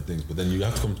many different things, but then you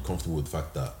have to come comfortable with the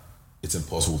fact that it's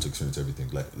impossible to experience everything.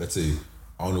 Like let's say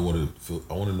I want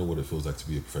to know what it feels like to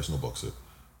be a professional boxer,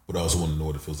 but I also want to know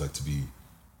what it feels like to be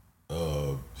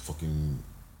fucking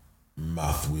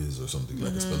math whiz or something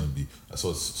like a spelling bee. I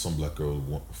saw some black girl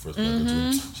first black girl to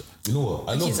win. You know what?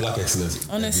 I love black excellence.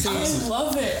 Honestly. I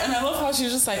love it, and I love how she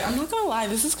was just like, I'm not gonna lie,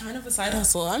 this is kind of a side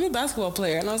hustle. I'm a basketball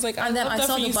player, and I was like, And then love I that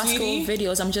saw for the you, basketball sweetie.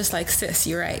 videos. I'm just like, sis,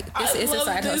 you're right. This is a love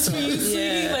side this hustle. for you,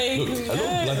 sweetie. Like, Look, I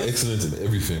love black excellence in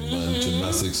everything, man.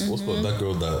 Gymnastics. What's called that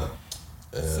girl that?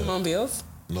 Simone Biles.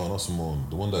 No, not Simone.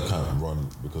 The one that can't run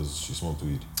because she smoked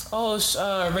weed. Oh,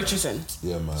 Richardson.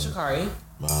 Yeah, man. Sha'Carri.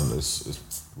 Man,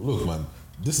 it's look, man.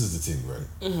 This is the thing,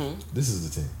 right? This is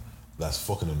the thing that's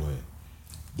fucking annoying.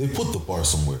 They put the bar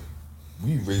somewhere.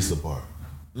 We raise the bar.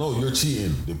 No, you're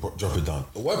cheating. They drop it down.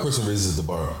 The white person raises the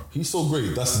bar. He's so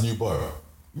great. That's the new bar.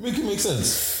 Make it make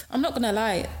sense. I'm not gonna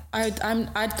lie. I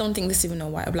don't think this is even a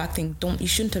white or black thing. You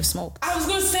shouldn't have smoked. I was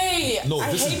gonna say, No,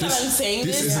 I this hate is- that I'm saying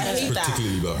this this. I isn't hate that.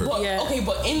 particularly about her. But, Yeah. okay,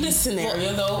 but in this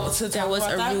scenario though, There was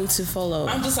a rule to follow.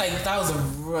 I'm just like, that was a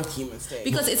rookie mistake.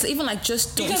 Because it's even like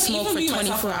just don't Because smoke even for me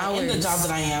 24 myself, hours. in the job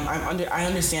that I am, I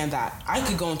understand that I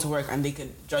could go into work and they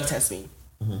could drug test me.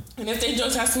 And if they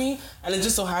drug test me and it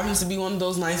just so happens to be one of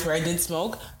those nights where I did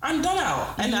smoke, I'm done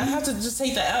out. And I have to just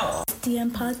take the L. DM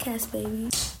podcast, baby.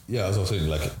 Yeah, as I was saying,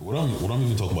 like what I'm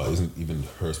even talking about isn't even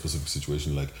her specific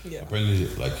situation. Like apparently,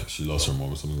 like she lost her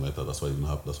mom or something like that. That's why it even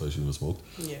happened. That's why she even smoked.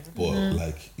 Yeah. But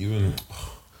like even,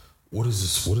 what is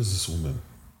this woman?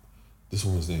 This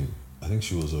woman's name? I think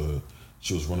she was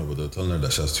running, but they're telling her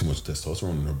that she has too much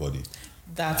testosterone in her body.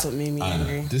 That's what made me And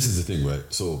angry. this is the thing, right?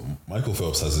 So Michael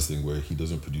Phelps has this thing where he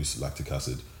doesn't produce lactic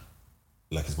acid.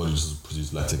 Like his body doesn't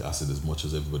produce lactic acid as much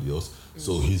as everybody else.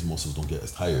 So his muscles don't get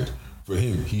as tired. For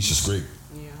him, he's just great.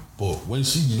 Yeah. But when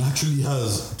she naturally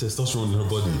has testosterone in her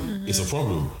body, it's a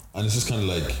problem. And it's just kind of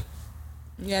like,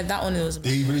 Yeah, that one was.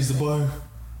 they raised the bar.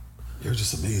 You're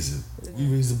just amazing. We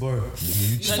raised the bar.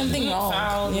 Something wrong.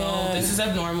 Foul, Yeah. no, this is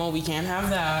abnormal. We can't have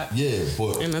that. Yeah,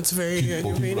 but And that's very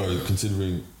people aggravating. are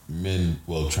considering men,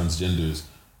 well, transgenders,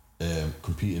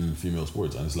 competing in female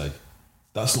sports, and it's like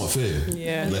that's not fair.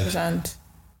 Yeah. like 100%.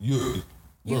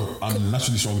 I'm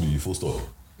naturally stronger than you. Full stop.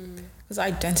 Because I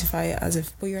identify it as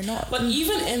if, but you're not. But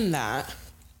even in that,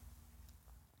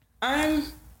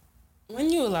 when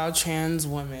you allow trans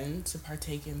women to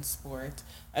partake in sport,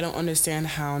 I don't understand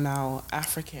how now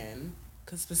African,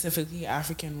 because specifically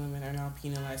African women are now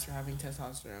penalized for having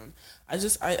testosterone.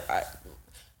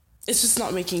 It's just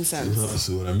not making sense.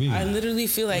 See what I mean? I literally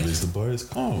feel like, Raise the bar is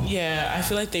calm. yeah, I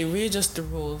feel like they readjust the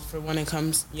rules for when it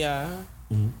comes,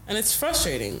 and it's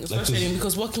frustrating. It's Like frustrating this-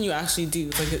 because what can you actually do?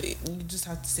 It's like you just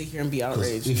have to sit here and be 'Cause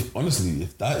outraged.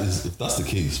 if that's the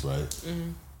case, right?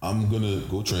 I'm gonna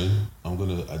go train. I'm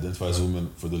gonna identify as a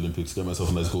woman for the Olympics, get myself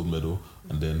a nice gold medal,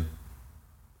 and then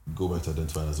go back to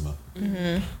identifying as a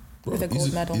man. Bro, With a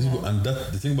gold medal, easy yeah. and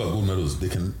the thing about gold medals, they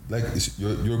can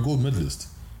you're a gold medalist.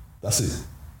 That's it.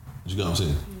 You get what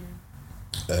I'm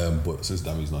saying? But since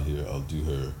Dami's not here, I'll do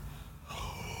her.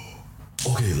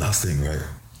 Okay, last thing, right?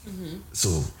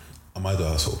 So, am I the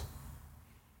asshole?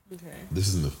 Okay. This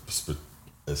isn't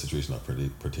a situation not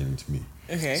pertaining to me.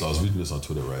 Okay. So I was reading this on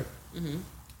Twitter, right?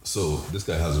 So this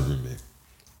guy has a roommate,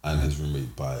 and his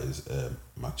roommate buys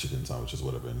mac chicken sandwiches,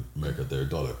 whatever. In America, they're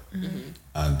 $1,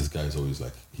 and this guy is always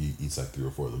like he eats like 3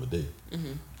 or 4 of them a day.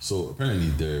 So apparently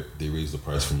they raised the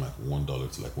price from like $1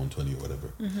 to like $1.20 or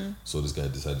whatever. So this guy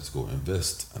decided to go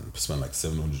invest and spend like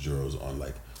 €700 on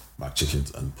like mac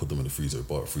chickens and put them in the freezer.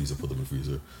 Bought a freezer, put them in the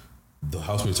freezer. The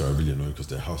housemates are really annoyed because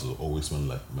their houses always smell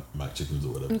like mac chickens or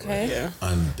whatever. Okay. Right? Yeah.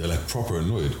 And they're like proper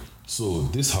annoyed. So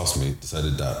this housemate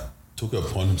decided that, took it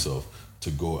upon himself to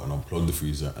go and unplug the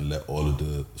freezer and let all of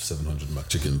the 700 mac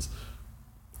chickens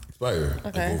expire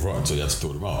Okay. and go rotten. So he had to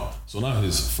throw them out. So now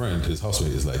his friend, his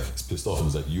housemate, is like pissed off and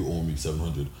is like, you owe me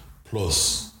 700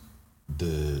 plus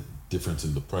the difference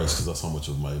in the price because that's how much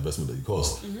of my investment that you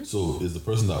cost. So is the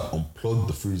person that unplugged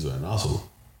the freezer an asshole?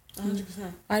 100%.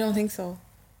 I don't think so.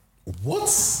 What?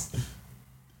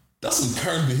 That's some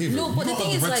Karen behavior. No, but you the don't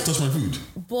thing have the is, right like- to touch my food.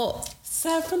 But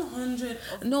 700.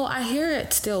 no, I hear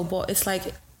it still, but it's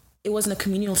like it wasn't a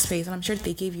communal space, and I'm sure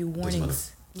they gave you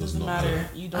warnings. Doesn't not matter.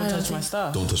 You don't I don't touch my think-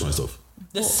 stuff. Don't touch my stuff.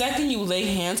 The second you lay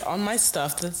hands on my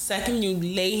stuff, the second you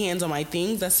lay hands on my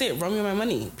things, that's it. Run me my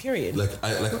money. Period.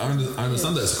 I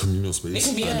understand that it's a communal space. It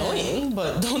can be annoying,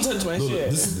 but don't touch my No, shit.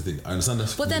 this is the thing. I understand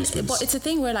that. But then, but it's a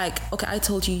thing where like, okay, I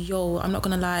told you, yo, I'm not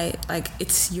gonna lie, like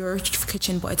it's your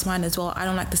kitchen, but it's mine as well. I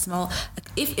don't like the smell. Like,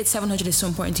 if it's 700 is so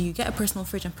important to you, get a personal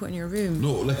fridge and put it in your room.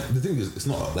 No, like the thing is, it's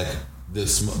not like the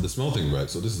smell thing, right?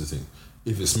 So this is the thing.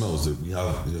 If it smells, there's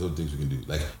other things we can do.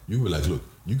 Like you were like, look,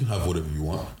 you can have whatever you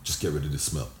want, just get rid of the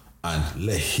smell and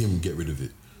let him get rid of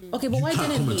it. Okay, but You why can't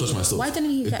didn't come and touch my he? stuff. Why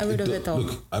didn't he get rid of it though?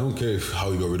 Look, I don't care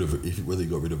how he got rid of it, whether he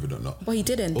got rid of it or not. But he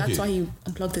didn't. That's Okay. why he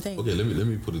unplugged the thing. Okay, let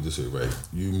me put it this way, right?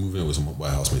 You move in with some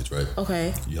white housemates, right?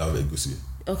 Okay. You have egusi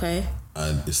Okay.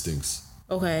 and it stinks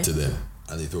Okay. to them,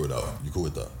 and they throw it out. You go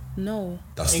with that. No.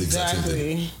 That's the exact same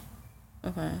thing. Exactly.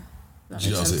 Okay. That Do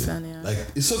you know what I'm makes saying? sense then, yeah. Like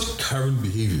it's such Karen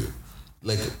behavior.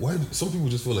 Like why? Some people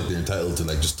just feel like they're entitled to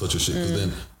like just touch your shit. Because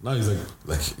then now he's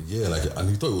like yeah, like, and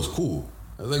he thought it was cool.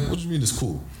 I was like, what do you mean it's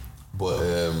cool? But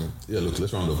yeah, look,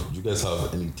 let's round up. Do you guys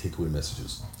have any takeaway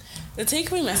messages? The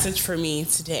takeaway message for me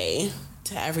today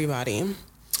to everybody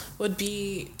would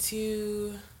be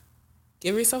to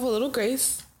give yourself a little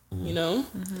grace, you know?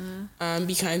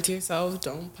 Be kind to yourself.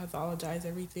 Don't pathologize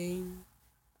everything.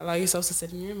 Allow yourself to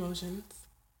sit in your emotions.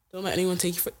 Don't let anyone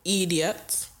take you for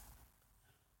idiots.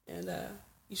 And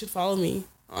you should follow me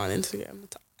on Instagram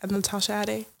at Natasha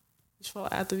Ade. You should follow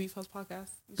at the Beef House Podcast.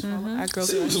 You should follow at Girls.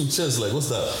 Say with some chest, like what's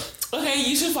that? Okay,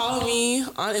 you should follow me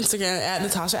on Instagram at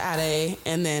Natasha Ade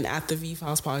and then at the Beef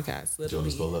House Podcast. Do you want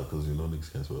to spell that? Because you know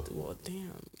niggas can't spell. Well,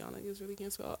 damn, y'all niggas really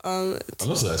can't spell. I'm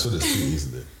not saying I swear there's 2 E's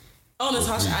in there.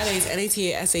 Natasha please. Ade is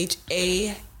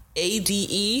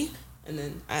NATASHAADE, and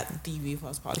then at the Beef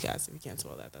House Podcast. If you can't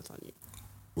spell that, that's on you.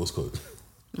 What's code?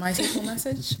 My take home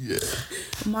message? Yeah.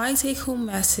 My take home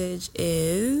message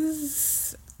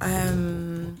is I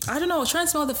don't know, try and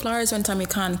smell the flowers when time you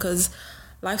can, because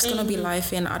Life's gonna be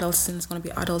life and adulting's gonna be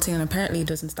adulting, and apparently it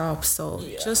doesn't stop. So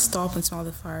just stop and smell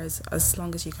the fires as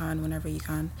long as you can, whenever you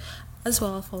can. As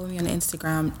well, follow me on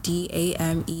Instagram,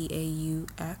 DAMEAUX,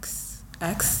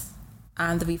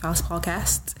 and the VFAS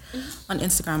podcast on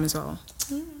Instagram as well.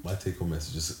 My take-home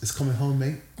message is, it's coming home,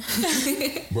 mate.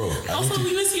 Bro,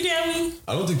 We miss you, Dammy.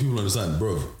 I don't think people understand,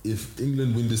 bro. If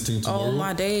England win this thing tomorrow, Oh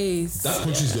my days. that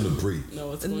country's gonna break.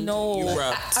 No, it's going No, to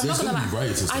Europe. I'm There's not gonna gonna be lie.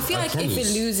 riots and I stuff, feel I like if promise.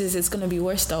 it loses, it's gonna be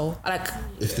worse though. Like,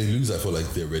 If they lose, I feel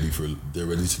like they're ready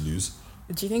to lose.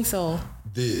 do you think so?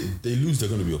 They lose, they're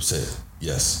gonna be upset.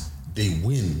 Yes. They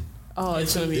win. Oh,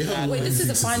 It's going to be They have bad. won wait, this is the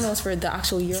anything since- finals for the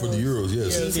actual Euros. For the Euros,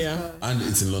 yes. Euros, yeah. And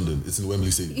it's in London. It's in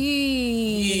Wembley Stadium.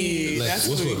 Eee. Like, That's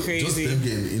going to be just crazy. them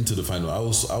getting into the final. I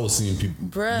was seeing people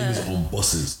Bruh. niggas on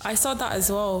buses. I saw that as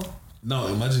well. Now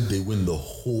imagine they win the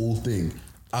whole thing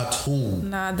at home.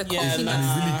 Nah, the Yeah, cockiness.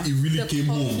 nah. And it really The came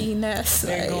home. cockiness.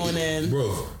 They're like- going in.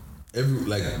 Bro, I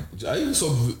even saw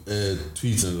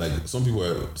tweets and like some people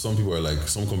are like,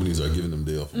 some companies are giving them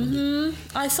day off.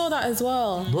 I saw that as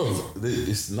well. Bro,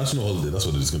 it's national holiday. That's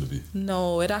what it's gonna be.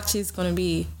 No, it actually is gonna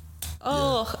be.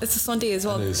 Oh, it's a Sunday as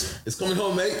well. And it's coming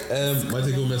home, mate. My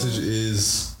take-home message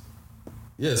is,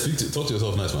 talk to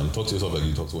yourself nice, man. Talk to yourself like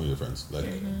you talk to one of your friends. Like,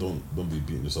 don't be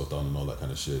beating yourself down and all that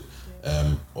kind of shit.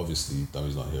 Obviously,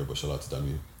 Dami's not here, but shout out to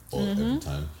Dami every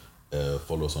time.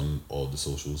 Follow us on all the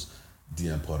socials.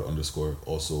 DMPod_.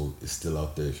 Also, it's still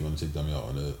out there. If you want to take Dami out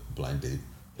on a blind date,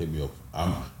 hit me up.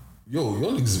 Your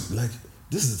niggas, like,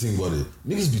 this is the thing about it.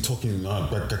 Niggas be talking,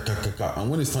 and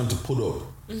when it's time to put up,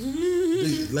 they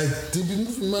be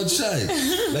moving mad shy.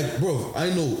 Like, bro, I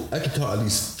know I can count at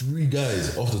least 3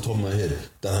 guys off the top of my head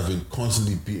that have been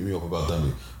constantly beating me up about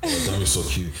Dami. Oh, Dami's so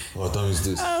cute. Oh, Dami's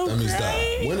this. Dami's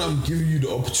that. When I'm giving you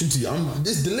the opportunity,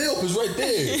 this the layup is right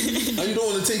there, and you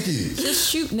don't want to take it. Just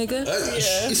shoot, nigga.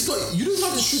 It's not. You don't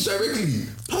have to shoot directly.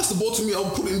 Pass the ball to me. I'll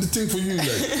put it in the thing for you.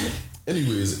 Like,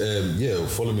 anyways,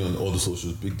 follow me on all the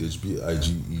socials. Big Dage,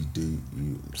 BIGEDE.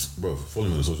 Bro, follow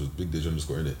me on the socials. Big Dage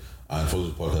 _ in it, and follow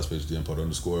the podcast page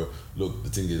DMPod_. Look, the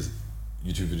thing is,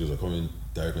 YouTube videos are coming.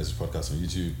 Direct message podcast on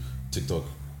YouTube, TikTok.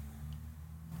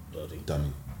 Damn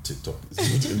it, TikTok.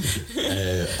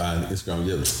 And Instagram.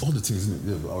 Yeah, all the things.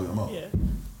 Yeah, I'm out. Yeah.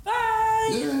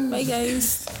 Bye. Bye,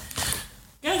 guys.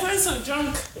 Guys, I'm so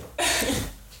drunk.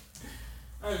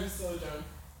 I'm so drunk.